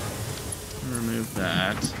 remove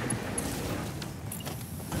that.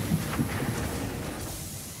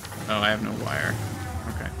 Oh, I have no wire.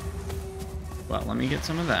 Okay. Well, let me get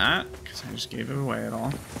some of that, because I just gave it away at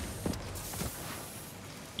all.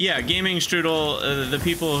 Yeah, Gaming Strudel, the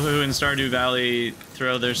people who in Stardew Valley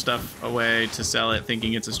throw their stuff away to sell it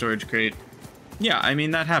thinking it's a storage crate. Yeah, I mean,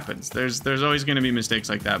 that happens. There's always going to be mistakes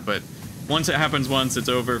like that, but once it happens once, it's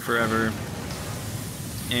over forever.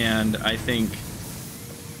 And I think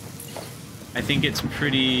it's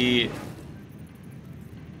pretty,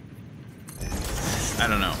 I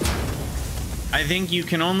don't know. I think you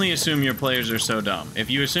can only assume your players are so dumb. If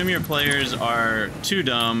you assume your players are too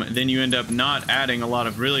dumb, then you end up not adding a lot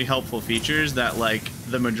of really helpful features that, like,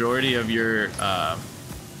 the majority of your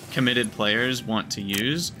committed players want to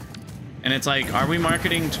use. And it's like, are we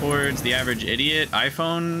marketing towards the average idiot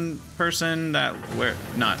iPhone person that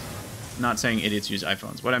not saying idiots use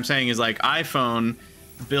iPhones. What I'm saying is, like, iPhone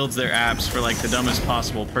builds their apps for, like, the dumbest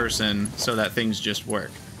possible person so that things just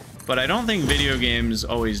work. But I don't think video games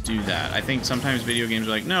always do that. I think sometimes video games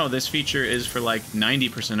are like, no, this feature is for like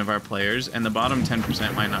 90% of our players, and the bottom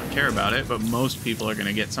 10% might not care about it, but most people are going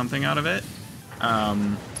to get something out of it.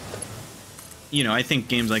 you know, I think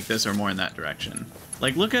games like this are more in that direction.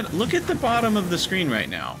 Like, look at the bottom of the screen right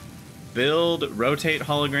now. Build, rotate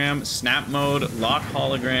hologram, snap mode, lock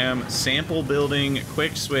hologram, sample building,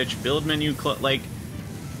 quick switch, build menu, like,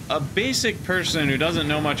 a basic person who doesn't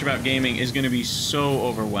know much about gaming is going to be so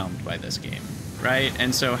overwhelmed by this game, right?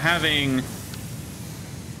 And so having,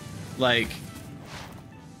 like,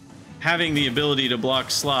 having the ability to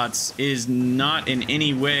block slots is not in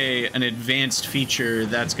any way an advanced feature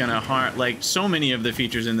that's going to harm, like, so many of the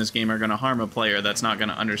features in this game are going to harm a player that's not going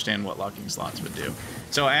to understand what locking slots would do.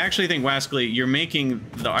 So I actually think, Wascally, you're making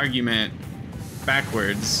the argument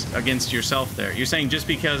backwards against yourself there. You're saying just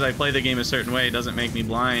because I play the game a certain way doesn't make me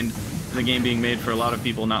blind to the game being made for a lot of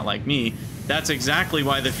people not like me. That's exactly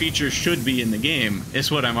why the feature should be in the game, is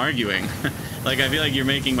what I'm arguing. Like, I feel like you're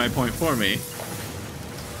making my point for me.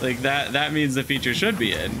 Like, that means the feature should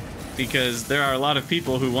be in, because there are a lot of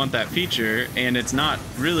people who want that feature, and it's not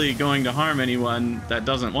really going to harm anyone that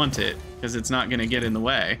doesn't want it, because it's not going to get in the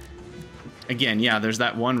way. Again, yeah, there's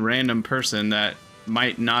that one random person that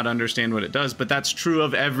might not understand what it does, but that's true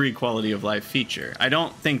of every quality of life feature. I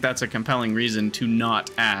don't think that's a compelling reason to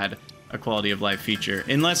not add a quality of life feature,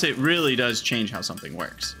 unless it really does change how something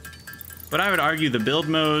works. But I would argue the build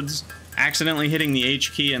modes, accidentally hitting the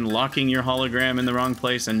H key and locking your hologram in the wrong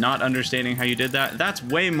place and not understanding how you did that, that's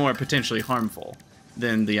way more potentially harmful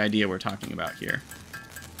than the idea we're talking about here.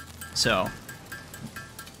 So,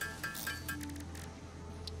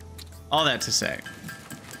 all that to say,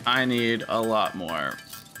 I need a lot more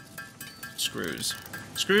screws.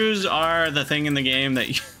 Screws are the thing in the game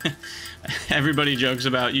that everybody jokes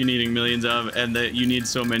about you needing millions of, and that you need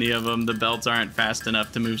so many of them. The belts aren't fast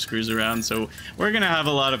enough to move screws around, so we're gonna have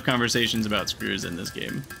a lot of conversations about screws in this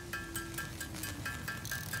game.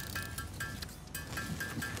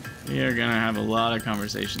 We are gonna have a lot of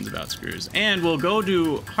conversations about screws. And we'll go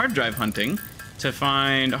do hard drive hunting to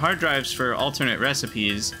find hard drives for alternate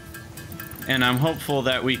recipes. And I'm hopeful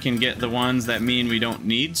that we can get the ones that mean we don't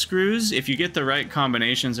need screws. If you get the right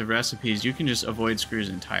combinations of recipes, you can just avoid screws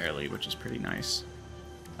entirely, which is pretty nice.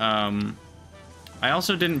 I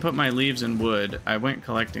also didn't put my leaves in wood. I went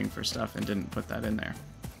collecting for stuff and didn't put that in there.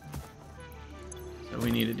 So we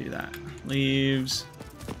need to do that. Leaves.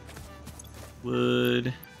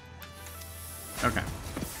 Wood. Okay.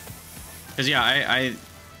 Because, yeah, I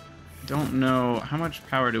don't know... How much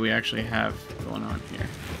power do we actually have going on here?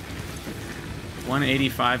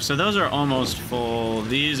 185. So those are almost full.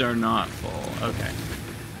 These are not full. Okay.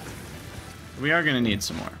 We are going to need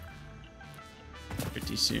some more.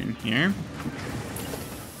 Pretty soon here.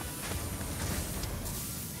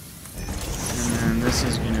 And then this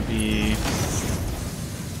is going to be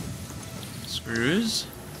screws.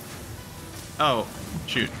 Oh,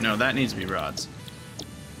 shoot. No, that needs to be rods.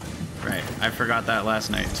 Right. I forgot that last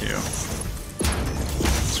night, too.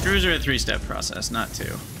 Screws are a 3-step process, not 2.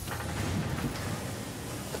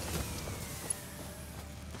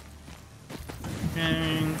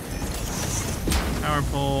 Okay. Power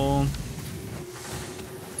pole.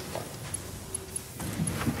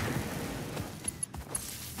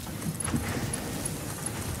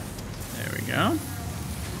 There we go.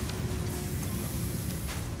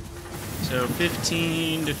 So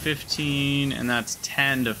 15 to 15, and that's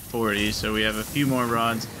 10 to 40, so we have a few more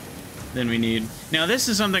rods than we need. Now, this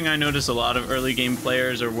is something I notice a lot of early game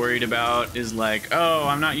players are worried about, is like, oh,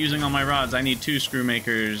 I'm not using all my rods, I need 2 screw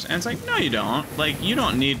makers. And it's like, no, you don't. Like, you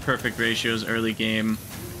don't need perfect ratios early game.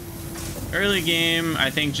 Early game, I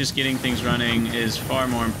think just getting things running is far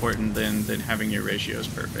more important than having your ratios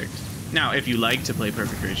perfect. Now, if you like to play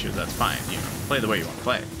perfect ratios, that's fine. You know, play the way you want to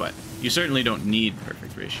play, but you certainly don't need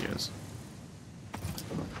perfect ratios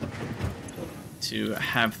to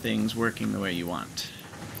have things working the way you want.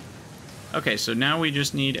 Okay, so now we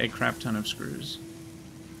just need a crap ton of screws.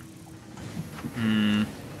 I'm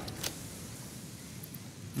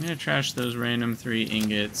gonna trash those random 3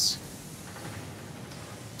 ingots.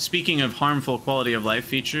 Speaking of harmful quality of life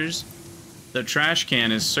features, the trash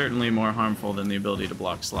can is certainly more harmful than the ability to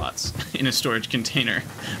block slots in a storage container.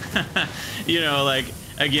 You know, like,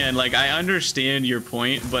 again, like, I understand your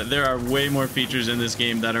point, but there are way more features in this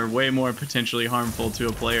game that are way more potentially harmful to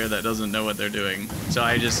a player that doesn't know what they're doing. So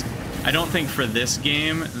I don't think for this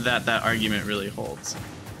game that argument really holds.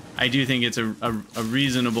 I do think it's a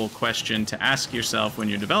reasonable question to ask yourself when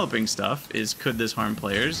you're developing stuff is, could this harm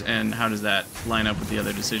players, and how does that line up with the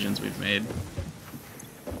other decisions we've made?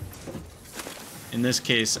 In this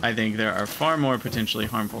case, I think there are far more potentially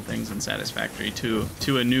harmful things in Satisfactory to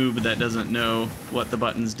a noob that doesn't know what the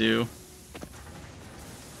buttons do.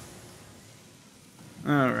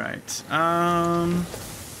 Alright,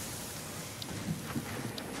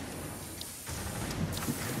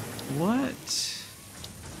 What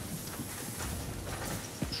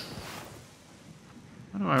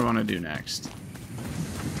do I want to do next?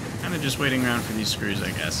 Kind of just waiting around for these screws, I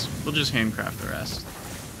guess. We'll just handcraft the rest.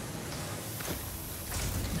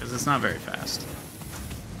 Because it's not very fast.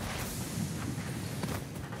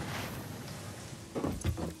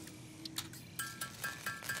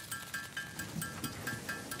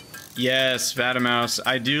 Yes, Vatamouse.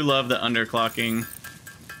 I do love the underclocking.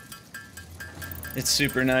 It's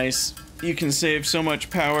super nice. You can save so much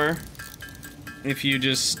power if you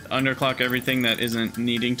just underclock everything that isn't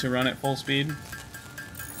needing to run at full speed.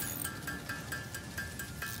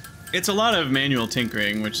 It's a lot of manual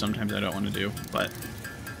tinkering, which sometimes I don't want to do, but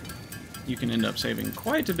you can end up saving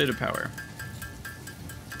quite a bit of power.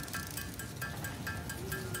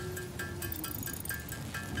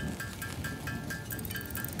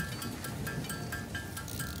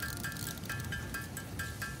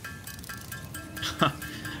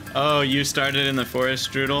 Oh, you started in the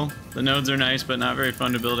forest, Strudel? The nodes are nice, but not very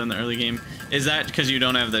fun to build in the early game. Is that because you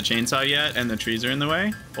don't have the chainsaw yet and the trees are in the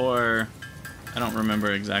way? Or I don't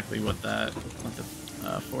remember exactly what the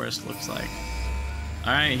forest looks like.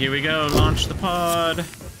 All right, here we go. Launch the pod.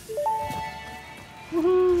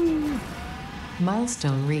 Woohoo!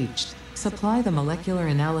 Milestone reached. Supply the molecular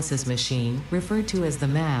analysis machine, referred to as the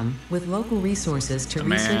MAM, with local resources to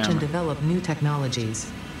research and develop new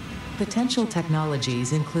technologies. Potential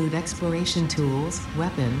technologies include exploration tools,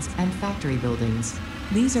 weapons, and factory buildings.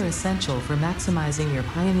 These are essential for maximizing your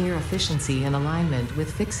Pioneer efficiency and alignment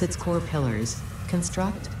with Fixit's core pillars: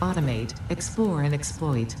 construct, automate, explore, and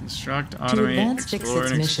exploit. Construct, automate, To advance explore,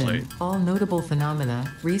 Fixit's and mission, exploit. all notable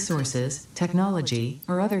phenomena, resources, technology,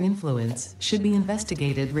 or other influence should be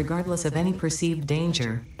investigated regardless of any perceived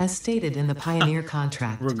danger, as stated in the Pioneer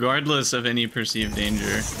contract. Regardless of any perceived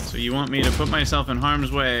danger. So you want me to put myself in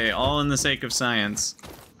harm's way, all in the sake of science.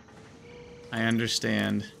 I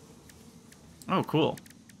understand. Oh, cool.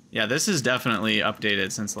 Yeah, this is definitely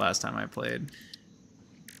updated since the last time I played.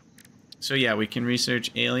 So yeah, we can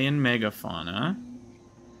research alien megafauna.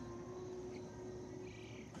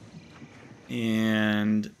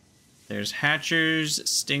 And there's hatchers,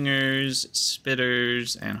 stingers,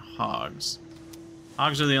 spitters, and hogs.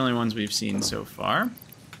 Hogs are the only ones we've seen so far.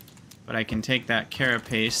 But I can take that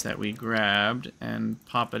carapace that we grabbed and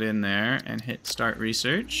pop it in there and hit start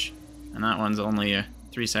research. And that one's only a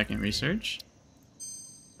 3-second research.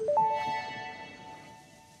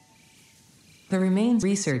 The remains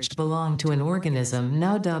researched belong to an organism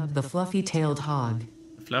now dubbed the fluffy-tailed hog.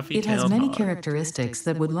 It has many characteristics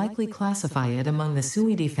that would likely classify it among the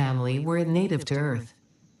Suidae family were it native to Earth.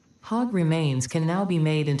 Hog remains can now be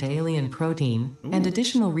made into alien protein, and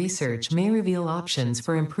additional research may reveal options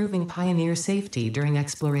for improving Pioneer safety during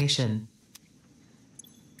exploration.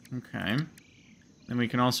 Okay. Then we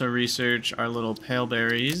can also research our little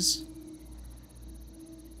paleberries.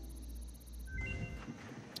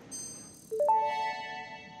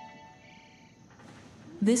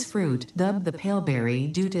 This fruit, dubbed the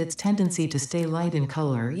paleberry due to its tendency to stay light in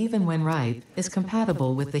color even when ripe, is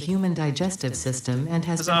compatible with the human digestive system and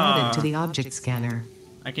has been added to the object scanner.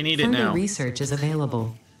 I can eat it now. Further research is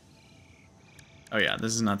available. Oh yeah,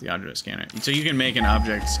 this is not the object scanner. So you can make an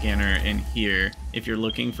object scanner in here if you're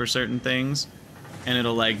looking for certain things, and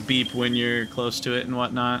it'll like beep when you're close to it and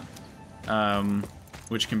whatnot,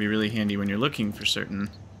 which can be really handy when you're looking for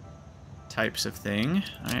certain types of thing.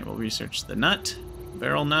 All right, we'll research the nut.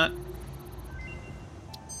 Barrel nut.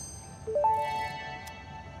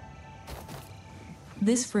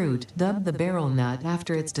 This fruit, dubbed the barrel nut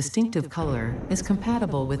after its distinctive color, is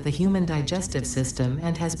compatible with the human digestive system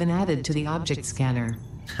and has been added to the object scanner.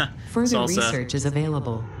 Further Salsa. Research is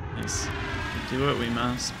available. Nice. We do what we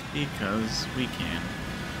must because we can.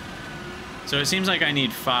 So it seems like I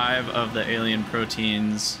need 5 of the alien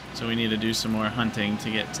proteins, so we need to do some more hunting to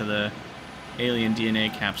get to the alien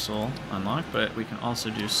DNA capsule unlock, but we can also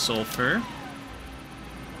do sulfur,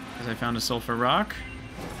 because I found a sulfur rock.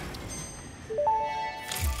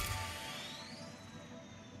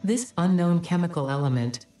 This unknown chemical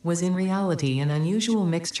element was in reality an unusual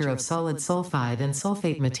mixture of solid sulfide and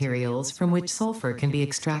sulfate materials from which sulfur can be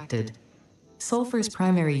extracted. Sulfur's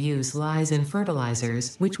primary use lies in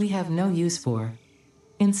fertilizers, which we have no use for.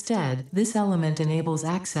 Instead, this element enables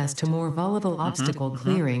access to more volatile obstacle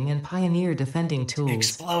clearing and Pioneer defending tools.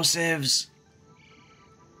 Explosives!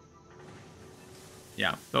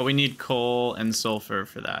 Yeah, but we need coal and sulfur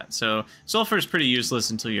for that. So sulfur is pretty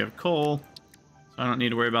useless until you have coal, so I don't need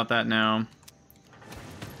to worry about that now.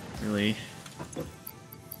 Really.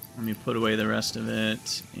 Let me put away the rest of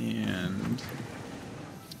it, and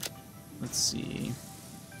let's see.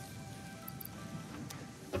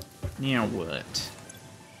 Now what?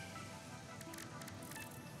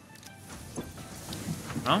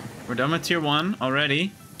 Well, we're done with tier 1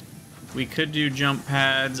 already. We could do jump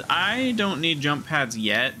pads. I don't need jump pads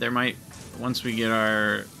yet. There might, once we get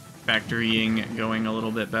our factorying going a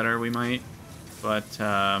little bit better, we might. But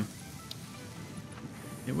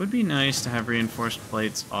it would be nice to have reinforced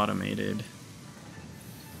plates automated.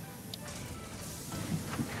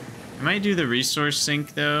 I might do the resource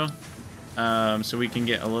sink though, so we can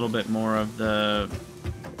get a little bit more of the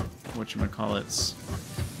whatchamacallits,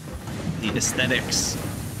 the aesthetics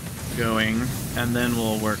going, and then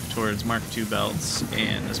we'll work towards Mark II belts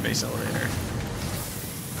and the space elevator.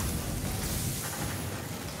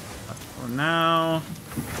 But for now,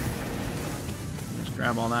 just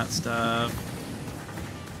grab all that stuff.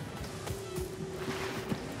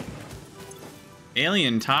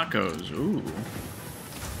 Alien tacos, ooh.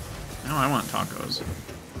 Now I want tacos.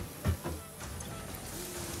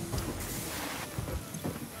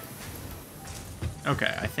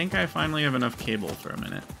 Okay, I think I finally have enough cable for a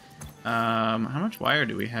minute. How much wire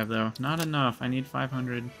do we have, though? Not enough. I need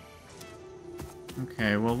 500.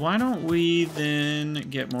 Okay, well, why don't we then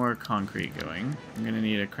get more concrete going? I'm going to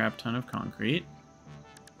need a crap ton of concrete.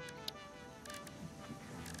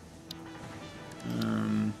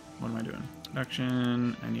 What am I doing?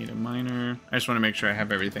 Production. I need a miner. I just want to make sure I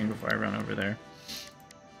have everything before I run over there.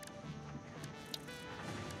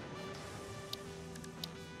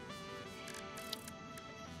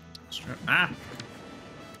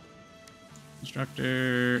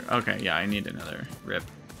 Constructor. Okay, yeah, I need another rip.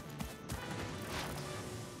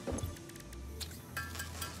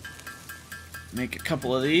 Make a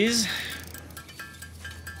couple of these.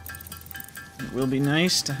 It will be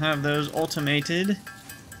nice to have those automated.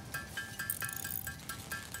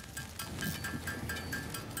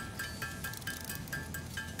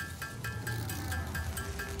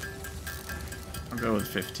 I'll go with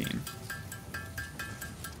 15.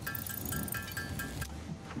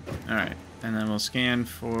 Alright, and then we'll scan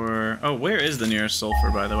for... Oh, where is the nearest sulfur,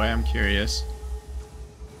 by the way? I'm curious.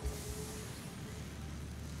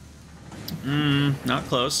 Not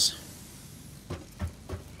close.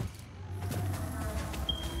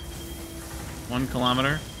 1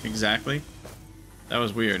 kilometer, exactly. That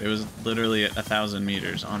was weird. It was literally 1,000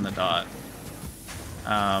 meters on the dot.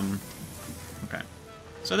 Okay.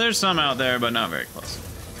 So there's some out there, but not very close.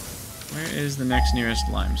 Where is the next nearest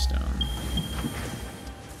limestone?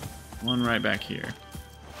 One right back here.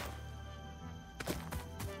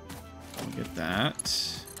 We'll get that.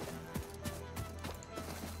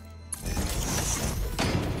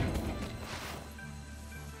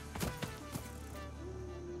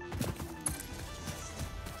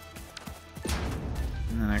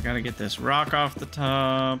 And then I gotta get this rock off the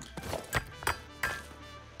top.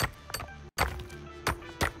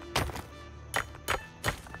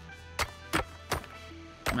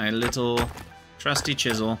 My little trusty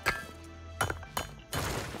chisel.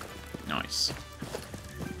 Nice.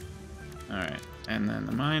 Alright, and then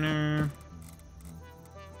the miner.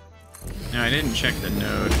 Now I didn't check the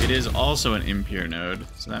node. It is also an impure node,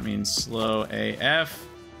 so that means slow AF.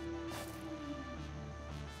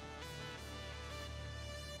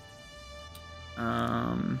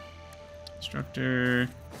 Constructor.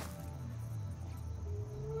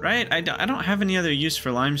 Right, I don't have any other use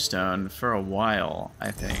for limestone for a while,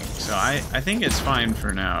 I think. So I think it's fine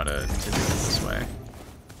for now to do it this way.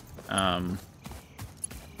 I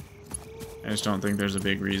just don't think there's a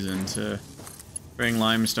big reason to bring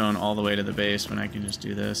limestone all the way to the base when I can just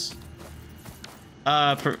do this.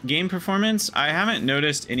 Game performance, I haven't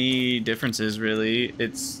noticed any differences really.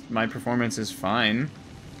 My performance is fine.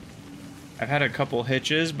 I've had a couple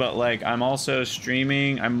hitches, but like I'm also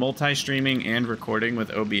streaming, I'm multi-streaming and recording with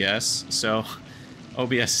OBS, so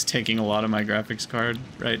OBS is taking a lot of my graphics card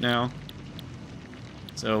right now.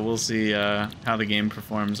 So we'll see how the game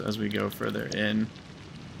performs as we go further in.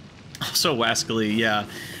 Also Wascally, yeah,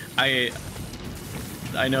 I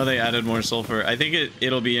know they added more sulfur. I think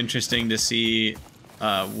it'll be interesting to see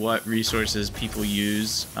what resources people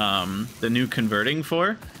use the new converting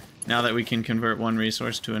for, now that we can convert one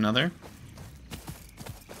resource to another.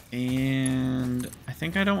 And I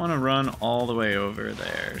think I don't want to run all the way over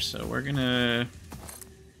there, so we're gonna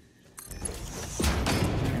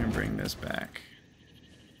bring this back.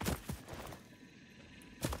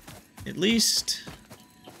 At least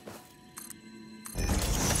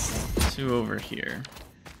to over here.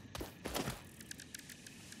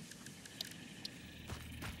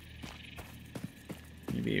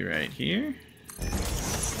 Maybe right here.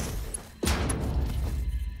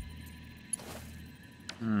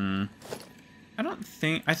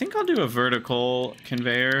 I think I'll do a vertical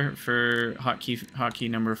conveyor for hotkey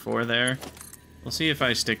number 4 there. We'll see if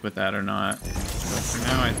I stick with that or not. But for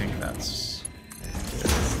now, I think that's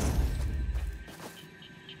good.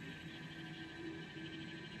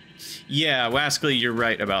 Yeah, Wascally, you're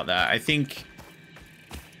right about that. I think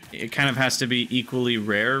it kind of has to be equally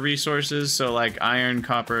rare resources. So like iron,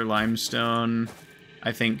 copper, limestone,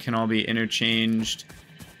 I think can all be interchanged.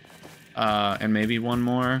 And maybe one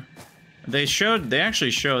more. They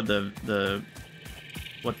actually showed the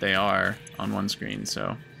what they are on one screen,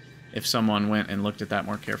 so if someone went and looked at that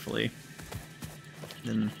more carefully,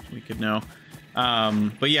 then we could know.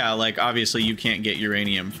 But yeah, like obviously you can't get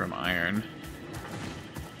uranium from iron.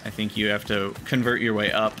 I think you have to convert your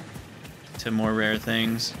way up to more rare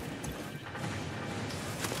things.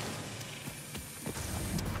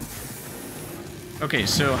 Okay,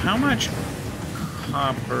 so how much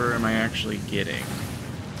copper am I actually getting?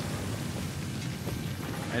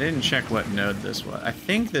 I didn't check what node this was. I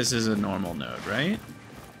think this is a normal node, right?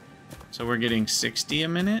 So we're getting 60 a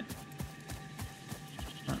minute?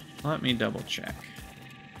 Let me double check.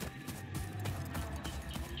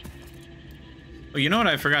 Oh, you know what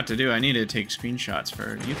I forgot to do? I need to take screenshots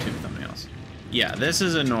for YouTube thumbnails. Yeah, this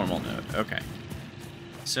is a normal node. Okay.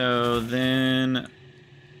 So then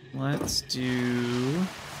let's do...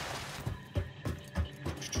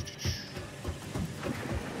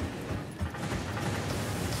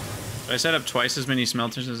 So I set up twice as many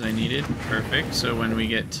smelters as I needed. Perfect. So when we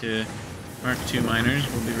get to Mark II miners,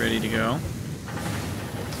 we'll be ready to go.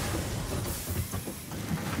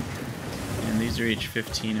 And these are each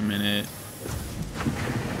 15 a minute.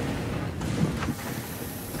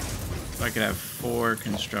 If I could have 4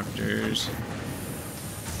 constructors.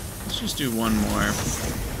 Let's just do one more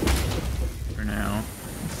for now.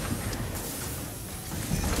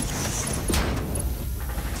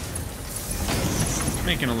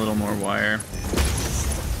 Making a little more wire.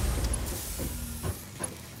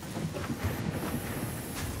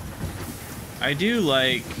 I do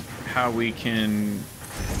like how we can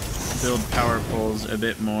build power poles a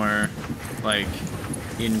bit more like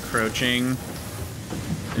encroaching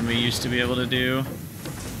than we used to be able to do.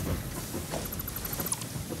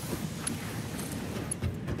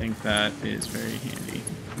 I think that is very handy.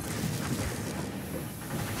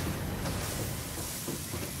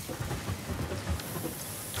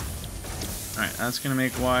 Alright, that's gonna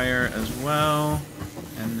make wire as well.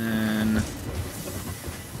 And then...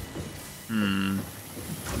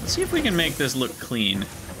 let's see if we can make this look clean.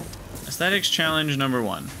 Aesthetics challenge number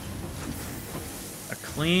 1. A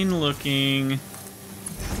clean looking...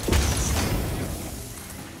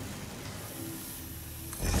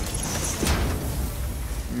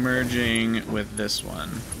 merging with this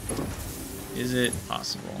one. Is it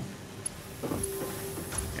possible?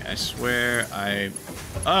 Okay, I swear I...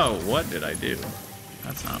 Oh, what did I do?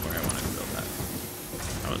 That's not where I wanted to build that.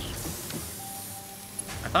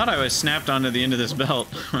 I thought I was snapped onto the end of this belt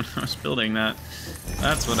when I was building that.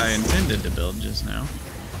 That's what I intended to build just now.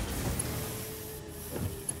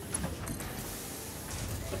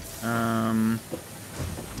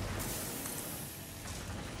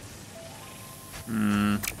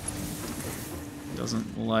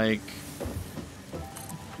 Doesn't like...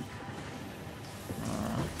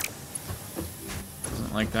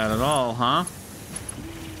 doesn't like that at all, huh?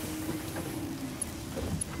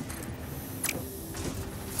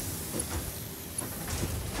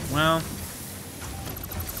 Well,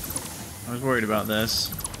 I was worried about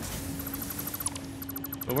this.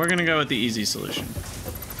 But we're gonna go with the easy solution.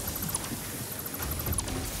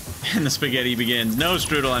 And the spaghetti begins. No,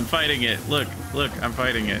 Strudel, I'm fighting it. Look, look, I'm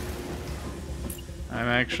fighting it. I'm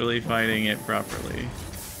actually fighting it properly.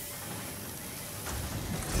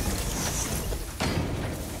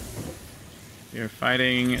 We are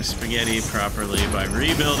fighting spaghetti properly by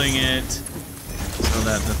rebuilding it so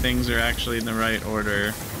that the things are actually in the right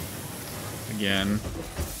order again.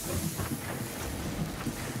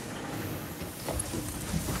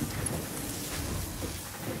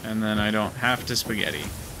 And then I don't have to spaghetti.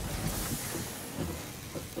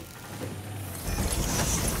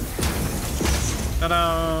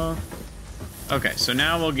 Ta-da! Okay, so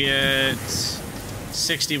now we'll get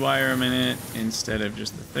 60 wire a minute instead of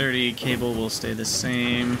just the 30. Cable will stay the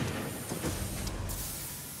same.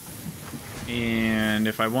 And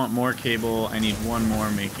if I want more cable, I need one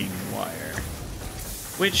more making wire.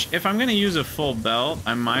 Which, if I'm going to use a full belt,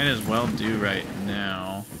 I might as well do right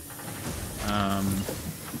now.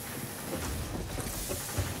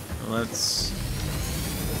 Let's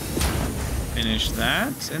finish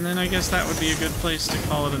that, and then I guess that would be a good place to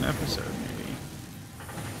call it an episode, maybe.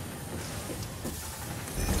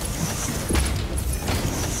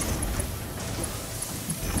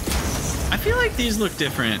 like these look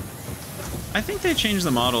different. I think they changed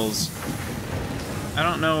the models. I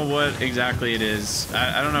don't know what exactly it is.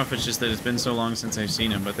 I don't know if it's just that it's been so long since I've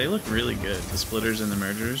seen them, but they look really good, the splitters and the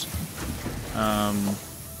mergers. Now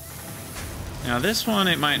this one,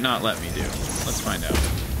 it might not let me do. Let's find out.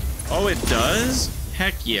 Oh, it does?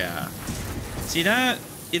 Heck yeah. See that?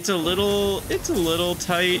 It's a little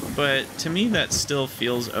tight, but to me that still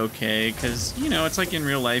feels okay, because, you know, it's like in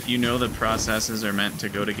real life, you know the processes are meant to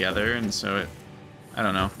go together, and so it, I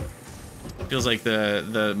don't know. It feels like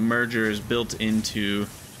the merger is built into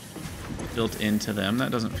them.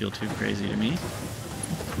 That doesn't feel too crazy to me.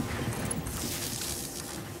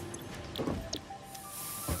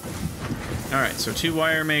 Alright, so 2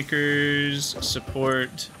 wire makers,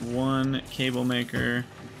 support 1 cable maker.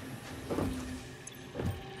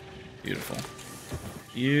 Beautiful.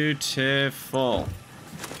 Beautiful.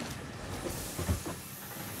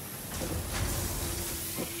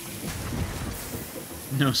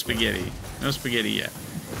 No spaghetti. No spaghetti yet.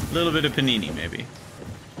 A little bit of panini, maybe.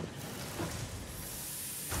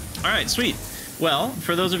 Alright, sweet. Well,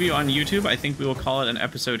 for those of you on YouTube, I think we will call it an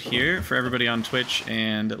episode here. For everybody on Twitch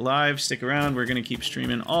and live, stick around. We're going to keep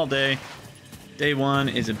streaming all day. Day 1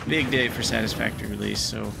 is a big day for Satisfactory release,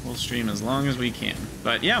 so we'll stream as long as we can.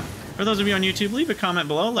 But yeah, for those of you on YouTube, leave a comment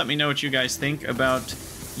below. Let me know what you guys think about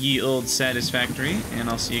ye old Satisfactory, and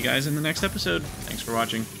I'll see you guys in the next episode. Thanks for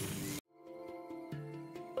watching.